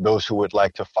 those who would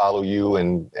like to follow you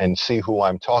and see who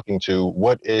I'm talking to.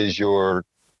 What is your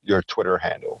Twitter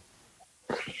handle?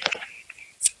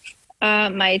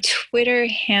 My Twitter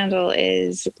handle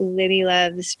is Libby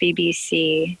Loves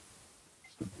BBC.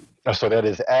 So that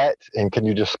is @ and can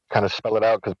you just kind of spell it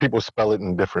out? Because people spell it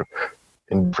in different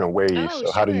ways. Oh, so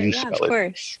sure. how do you spell it? Of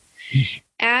course.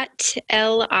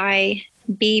 @LIBBY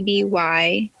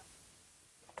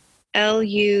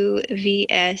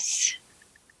LUVS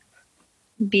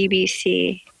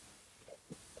BBC.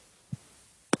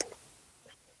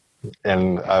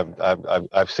 And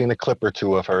I've seen a clip or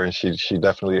two of her, and she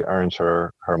definitely earns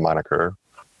her moniker.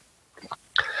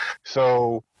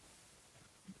 So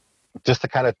just to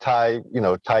kind of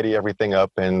tidy everything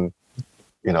up, and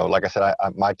like I said,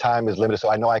 my time is limited, so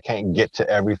I know I can't get to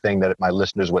everything that my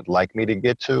listeners would like me to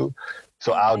get to.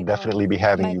 So I'll definitely be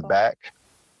having you back.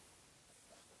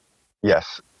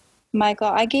 Yes. Michael,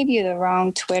 I gave you the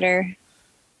wrong Twitter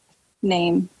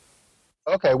name.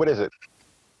 Okay, what is it?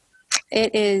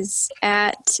 It is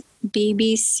at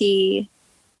BBC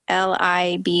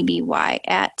Libby,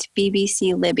 at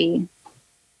BBC Libby.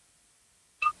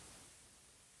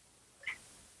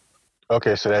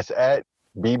 Okay, so that's at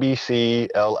BBC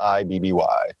Libby.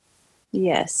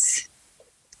 Yes.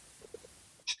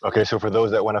 Okay, so for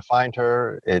those that want to find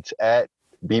her, it's at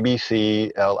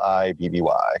BBC Libby.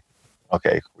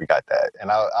 Okay, we got that,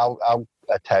 and I'll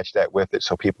attach that with it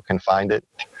so people can find it.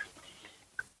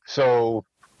 So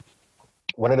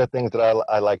one of the things that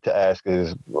I like to ask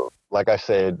is, like I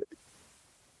said,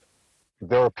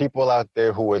 there are people out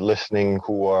there who are listening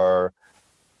who are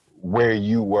where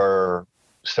you were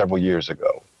several years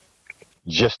ago,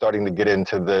 just starting to get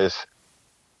into this,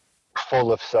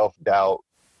 full of self-doubt.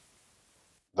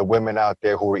 The women out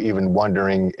there who are even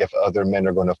wondering if other men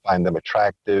are going to find them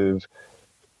attractive,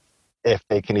 if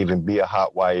they can even be a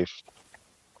hot wife.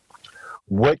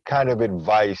 What kind of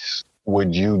advice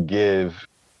would you give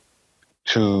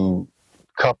to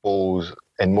couples,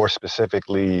 and more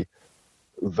specifically,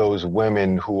 those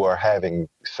women who are having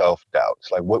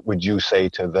self-doubts? Like, what would you say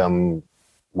to them?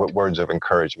 What words of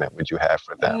encouragement would you have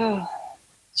for them? Oh,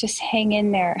 just hang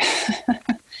in there.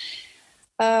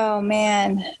 Oh,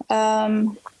 man.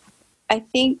 I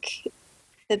think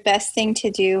the best thing to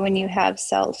do when you have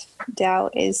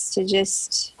self-doubt is to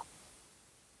just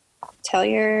tell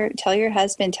your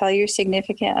husband, tell your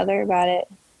significant other about it.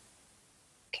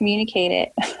 Communicate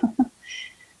it.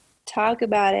 Talk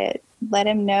about it. Let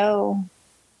him know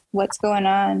what's going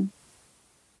on.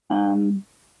 And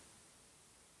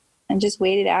just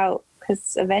wait it out,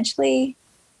 because eventually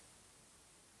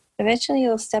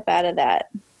you'll step out of that.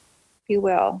 You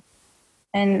will.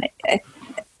 And I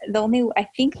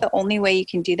think the only way you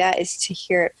can do that is to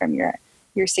hear it from your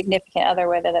significant other,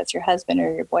 whether that's your husband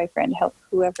or your boyfriend,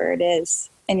 whoever it is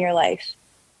in your life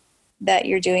that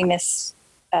you're doing this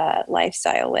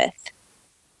lifestyle with.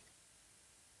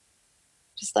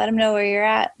 Just let them know where you're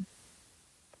at,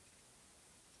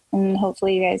 and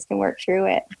hopefully you guys can work through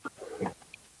it.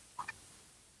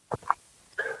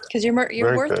 Because you're worth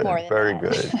good, more than very that.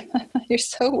 good. You're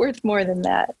so worth more than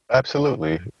that.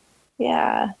 Absolutely.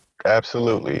 Yeah.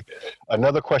 Absolutely.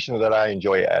 Another question that I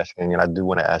enjoy asking, and I do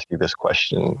want to ask you this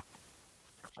question.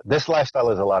 This lifestyle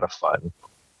is a lot of fun.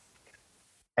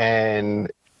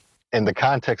 And in the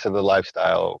context of the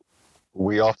lifestyle,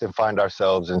 we often find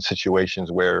ourselves in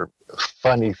situations where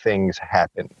funny things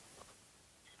happen.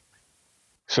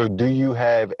 So do you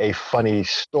have a funny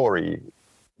story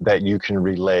that you can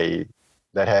relay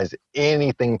that has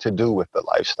anything to do with the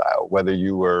lifestyle, whether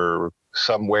you were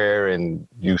somewhere and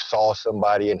you saw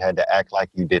somebody and had to act like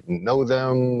you didn't know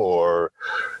them, or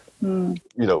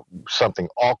something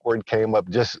awkward came up,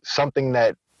 just something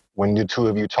that when the two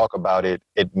of you talk about it,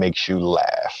 it makes you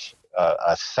laugh.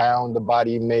 A sound the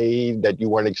body made that you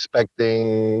weren't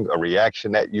expecting, a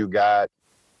reaction that you got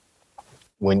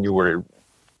when you were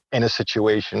in a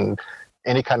situation,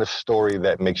 any kind of story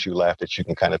that makes you laugh that you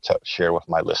can kind of share with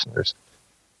my listeners.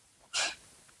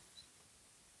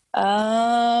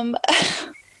 I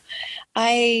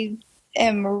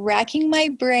am racking my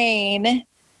brain.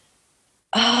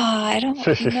 I don't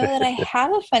know that I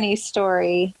have a funny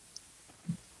story.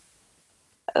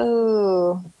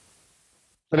 Oh.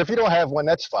 But if you don't have one,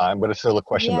 that's fine. But it's still a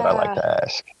question that I like to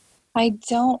ask. I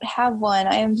don't have one.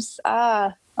 I'm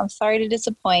sorry to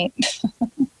disappoint.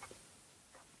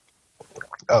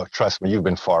 Oh, trust me, you've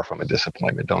been far from a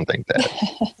disappointment. Don't think that.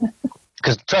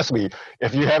 Because trust me,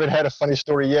 if you haven't had a funny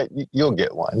story yet, you'll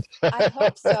get one. I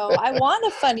hope so. I want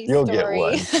a funny you'll story.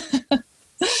 You'll get one.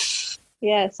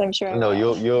 Yes, I'm sure. No,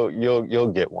 you'll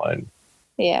get one.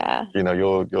 Yeah.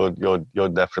 You'll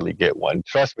definitely get one.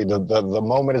 Trust me, the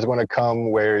moment is going to come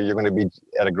where you're going to be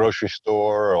at a grocery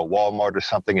store or Walmart or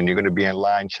something, and you're going to be in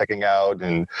line checking out,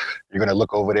 and you're going to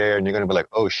look over there, and you're going to be like,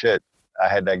 oh shit, I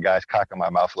had that guy's cock in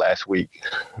my mouth last week.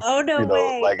 Oh no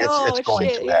way! Like it's going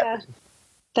to happen. Yeah.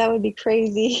 That would be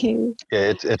crazy.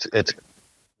 Yeah,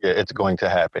 it's going to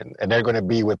happen, and they're going to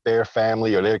be with their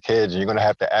family or their kids, and you're going to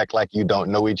have to act like you don't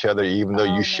know each other, even though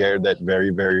you shared that very,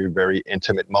 very, very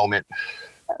intimate moment.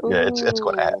 Ooh. Yeah, it's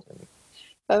going to happen.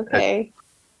 Okay.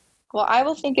 Well, I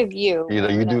will think of you.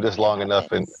 You do this long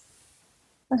enough, and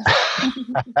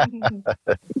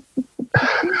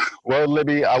well,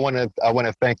 Libby, I want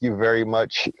to thank you very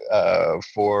much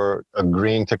for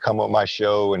agreeing to come on my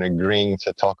show and agreeing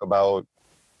to talk about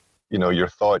your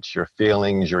thoughts, your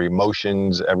feelings, your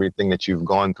emotions, everything that you've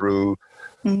gone through,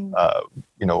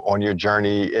 on your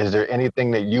journey. Is there anything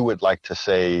that you would like to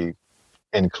say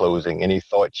in closing, any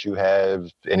thoughts you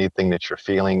have, anything that you're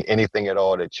feeling, anything at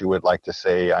all that you would like to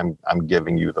say, I'm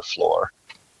giving you the floor.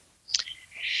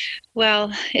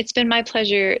 Well, it's been my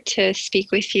pleasure to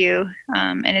speak with you.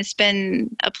 And it's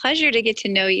been a pleasure to get to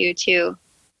know you too.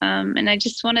 And I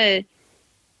just want to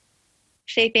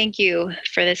say thank you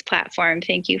for this platform.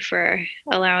 Thank you for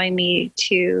allowing me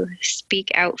to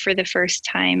speak out for the first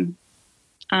time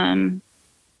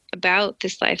about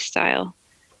this lifestyle,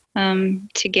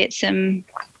 to get some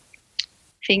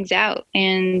things out.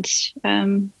 And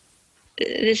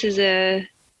this is a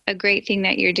great thing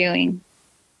that you're doing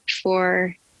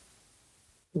for.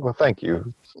 Well, thank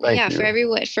you. Thank you. For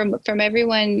everyone, from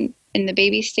everyone in the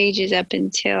baby stages up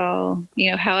until,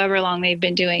 however long they've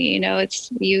been doing it, it's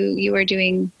you are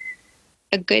doing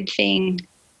a good thing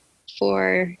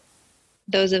for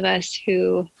those of us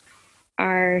who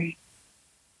are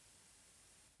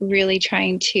really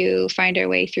trying to find our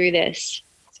way through this.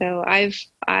 So I've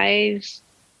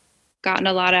gotten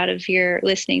a lot out of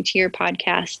listening to your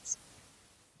podcasts.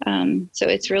 So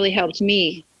it's really helped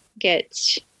me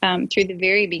get through the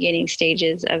very beginning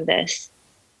stages of this.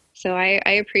 So I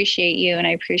appreciate you, and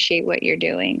I appreciate what you're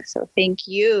doing. So thank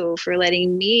you for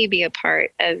letting me be a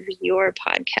part of your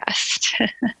podcast,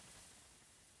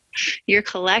 your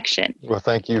collection. Well,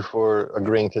 thank you for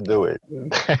agreeing to do it.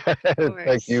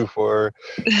 Thank you for,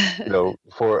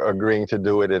 for agreeing to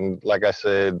do it. And like I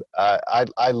said,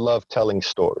 I love telling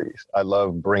stories. I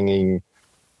love bringing,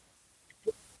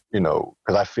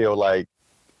 because I feel like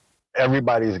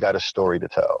everybody's got a story to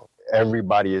tell.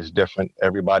 Everybody is different.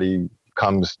 Everybody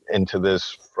comes into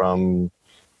this from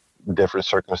different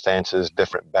circumstances,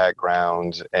 different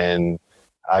backgrounds. And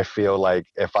I feel like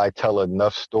if I tell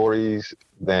enough stories,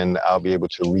 then I'll be able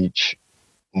to reach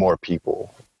more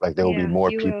people. Like there will be more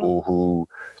people who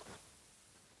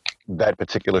that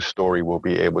particular story will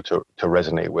be able to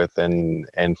resonate with.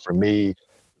 And for me,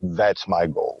 that's my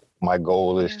goal. My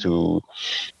goal is to,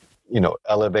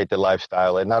 elevate the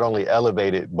lifestyle, and not only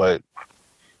elevate it, but,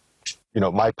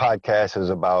 my podcast is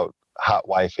about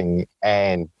hotwifing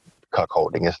and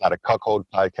cuckolding. It's not a cuckold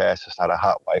podcast. It's not a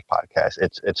hotwife podcast.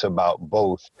 It's about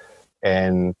both,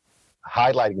 and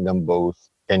highlighting them both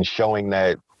and showing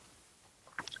that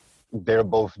they're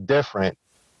both different,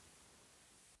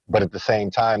 but at the same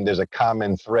time, there's a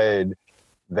common thread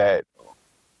that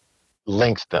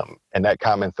links them. And that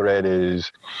common thread is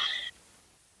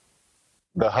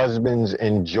the husbands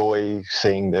enjoy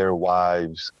seeing their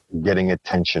wives getting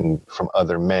attention from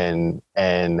other men,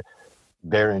 and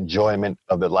their enjoyment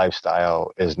of the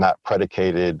lifestyle is not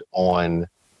predicated on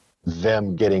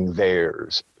them getting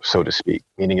theirs, so to speak.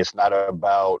 Meaning it's not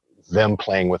about them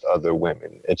playing with other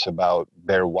women. It's about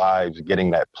their wives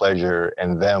getting that pleasure,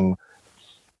 and them,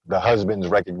 the husbands,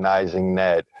 recognizing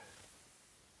that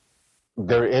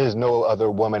there is no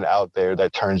other woman out there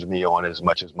that turns me on as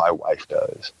much as my wife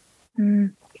does.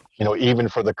 Mm. Even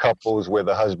for the couples where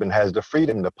the husband has the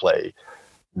freedom to play,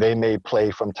 they may play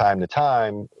from time to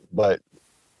time, but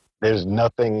there's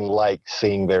nothing like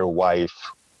seeing their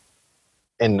wife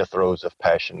in the throes of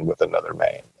passion with another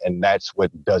man. And that's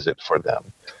what does it for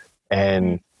them.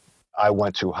 And I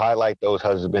want to highlight those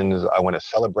husbands. I want to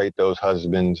celebrate those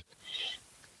husbands.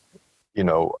 I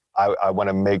want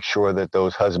to make sure that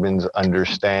those husbands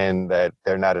understand that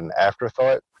they're not an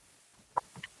afterthought,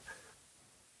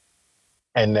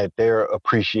 and that they're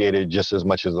appreciated just as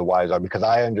much as the wives are, because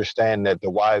I understand that the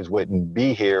wives wouldn't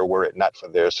be here were it not for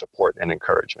their support and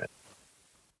encouragement.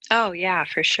 Oh yeah,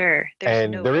 for sure.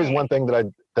 There is one thing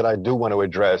that I do want to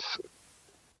address.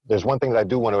 There's one thing that I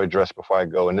do want to address before I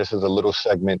go, and this is a little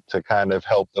segment to kind of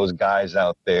help those guys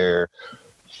out there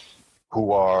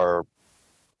who are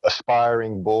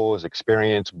aspiring bulls,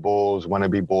 experienced bulls,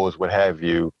 wannabe bulls, what have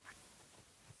you.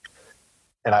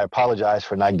 And I apologize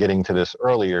for not getting to this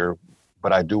earlier,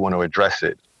 but I do want to address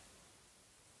it.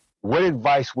 What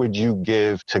advice would you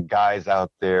give to guys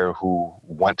out there who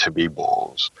want to be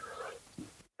bulls,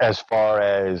 as far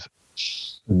as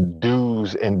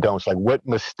do's and don'ts? Like, what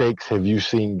mistakes have you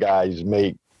seen guys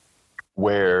make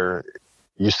where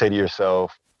you say to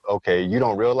yourself, okay, you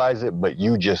don't realize it, but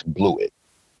you just blew it?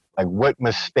 Like, what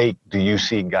mistake do you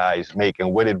see guys make,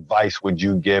 and what advice would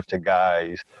you give to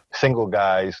guys, single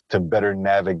guys, to better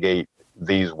navigate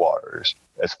these waters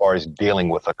as far as dealing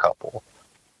with a couple?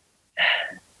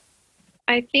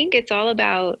 I think it's all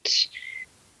about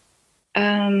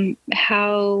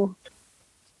how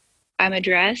I'm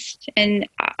addressed. And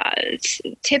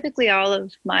typically all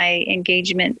of my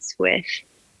engagements with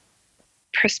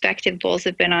prospective bulls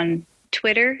have been on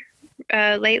Twitter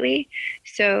lately.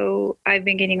 So I've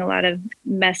been getting a lot of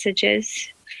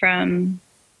messages from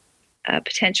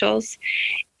potentials.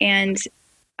 And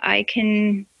I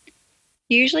can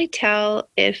usually tell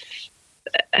if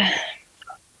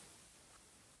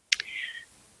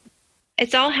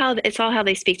it's all how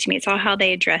they speak to me. It's all how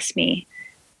they address me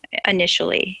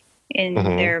initially in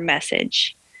their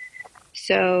message.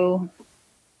 So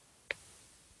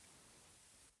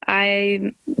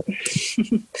I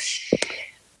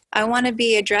want to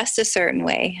be addressed a certain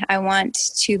way. I want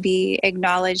to be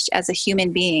acknowledged as a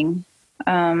human being.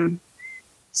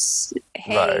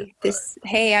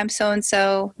 Hey, I'm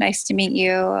so-and-so. Nice to meet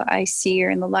you. I see you're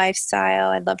in the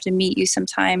lifestyle. I'd love to meet you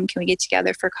sometime. Can we get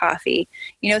together for coffee?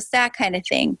 It's that kind of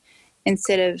thing.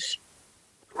 Instead of,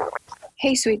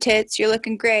 hey, sweet tits, you're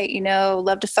looking great.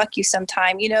 Love to fuck you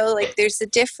sometime. Like there's a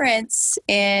difference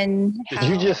in how. Did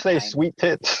you just say sweet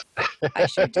tits? I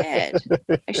sure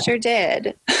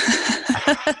did.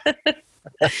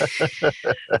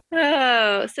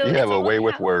 Oh, so you have a way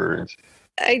with words.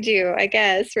 I do, I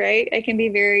guess, right? I can be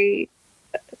very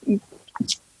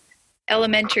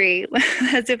elementary,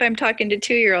 as if I'm talking to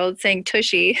 2-year-olds saying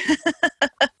tushy,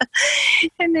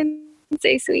 and then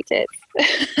say sweet tits.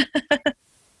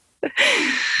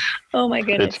 Oh my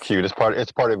goodness. It's cute. It's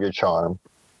part of your charm.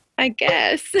 I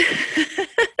guess.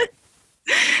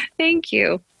 Thank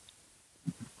you.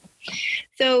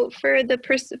 So for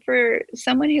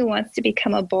someone who wants to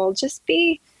become a bull, just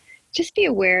be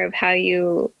aware of how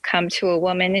you come to a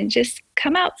woman and just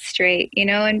come out straight,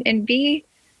 and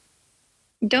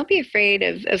don't be afraid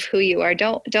of who you are.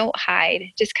 Don't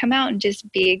hide. Just come out and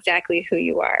just be exactly who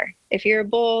you are. If you're a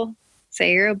bull,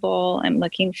 say you're a bull. I'm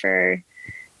looking for,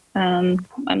 I'm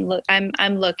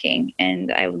looking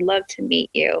and I would love to meet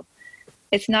you.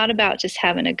 It's not about just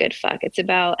having a good fuck. It's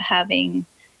about having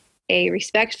a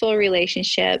respectful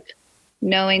relationship,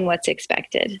 knowing what's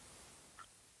expected.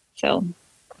 So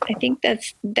I think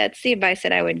that's the advice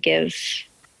that I would give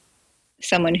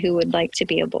someone who would like to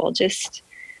be a bull. Just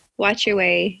watch your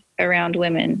way around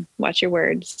women. Watch your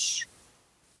words.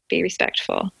 Be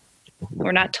respectful.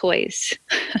 We're not toys.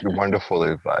 Wonderful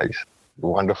advice.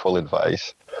 Wonderful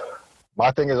advice.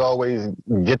 My thing is always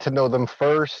get to know them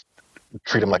first,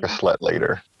 treat them like a slut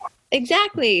later.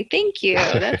 Exactly. Thank you.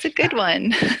 That's a good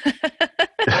one.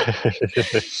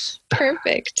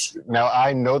 Perfect. Now,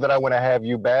 I know that I want to have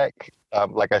you back.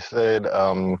 Like I said,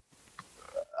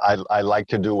 I like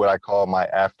to do what I call my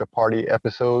after party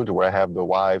episodes where I have the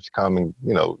wives come and,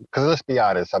 because let's be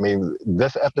honest. I mean,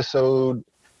 this episode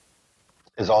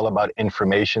is all about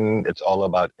information. It's all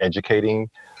about educating.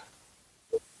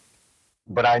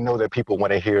 But I know that people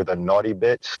want to hear the naughty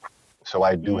bits. So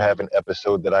I do have an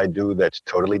episode that I do that's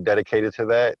totally dedicated to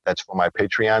that. That's for my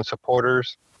Patreon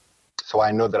supporters. So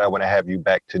I know that I want to have you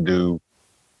back to do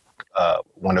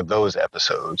one of those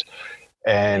episodes.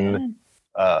 And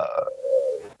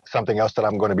something else that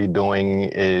I'm going to be doing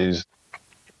is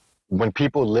when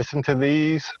people listen to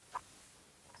these,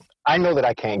 I know that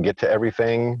I can't get to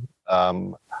everything.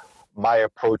 My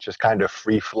approach is kind of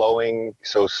free flowing.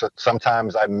 So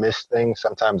sometimes I miss things.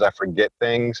 Sometimes I forget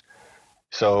things.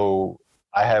 So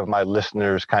I have my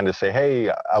listeners kind of say, hey,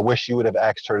 I wish you would have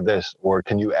asked her this, or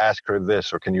can you ask her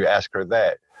this, or can you ask her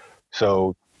that?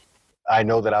 So I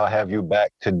know that I'll have you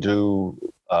back to do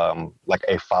like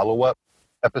a follow-up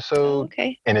episode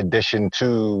in addition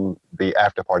to the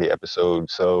after party episode.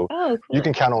 So cool. You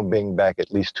can count on being back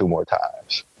at least 2 more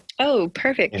times. Oh,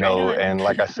 perfect. And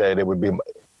like I said, it would be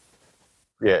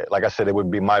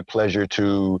my pleasure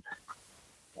to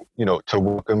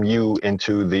welcome you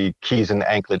into the Keys and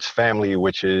Anklets family,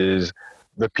 which is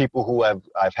the people who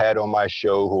I've had on my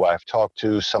show, who I've talked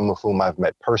to, some of whom I've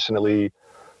met personally,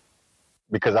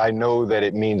 because I know that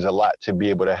it means a lot to be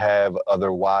able to have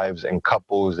other wives and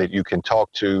couples that you can talk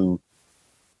to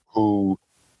who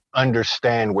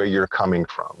understand where you're coming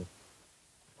from,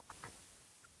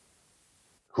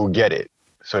 who get it,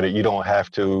 so that you don't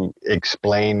have to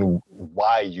explain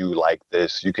why you like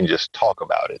this. You can just talk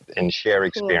about it and share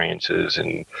experiences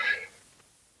and,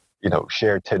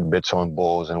 share tidbits on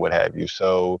bulls and what have you.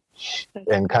 So,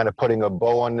 and kind of putting a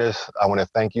bow on this, I want to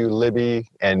thank you, Libby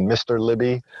and Mr.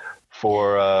 Libby,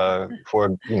 for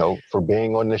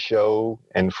being on the show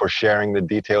and for sharing the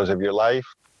details of your life.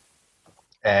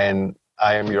 And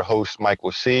I am your host,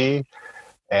 Michael C.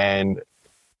 And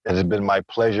it has been my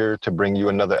pleasure to bring you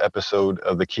another episode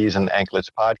of the Keys and Anklets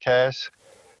podcast.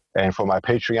 And for my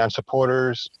Patreon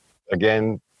supporters,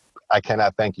 again, I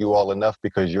cannot thank you all enough,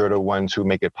 because you're the ones who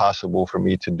make it possible for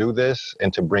me to do this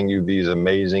and to bring you these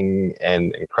amazing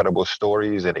and incredible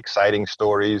stories and exciting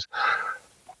stories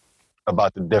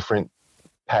about the different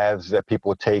paths that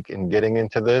people take in getting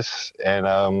into this. And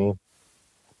I'll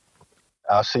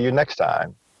see you next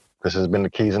time. This has been the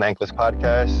Keys and Anklets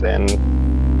podcast, and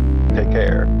Take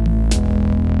care.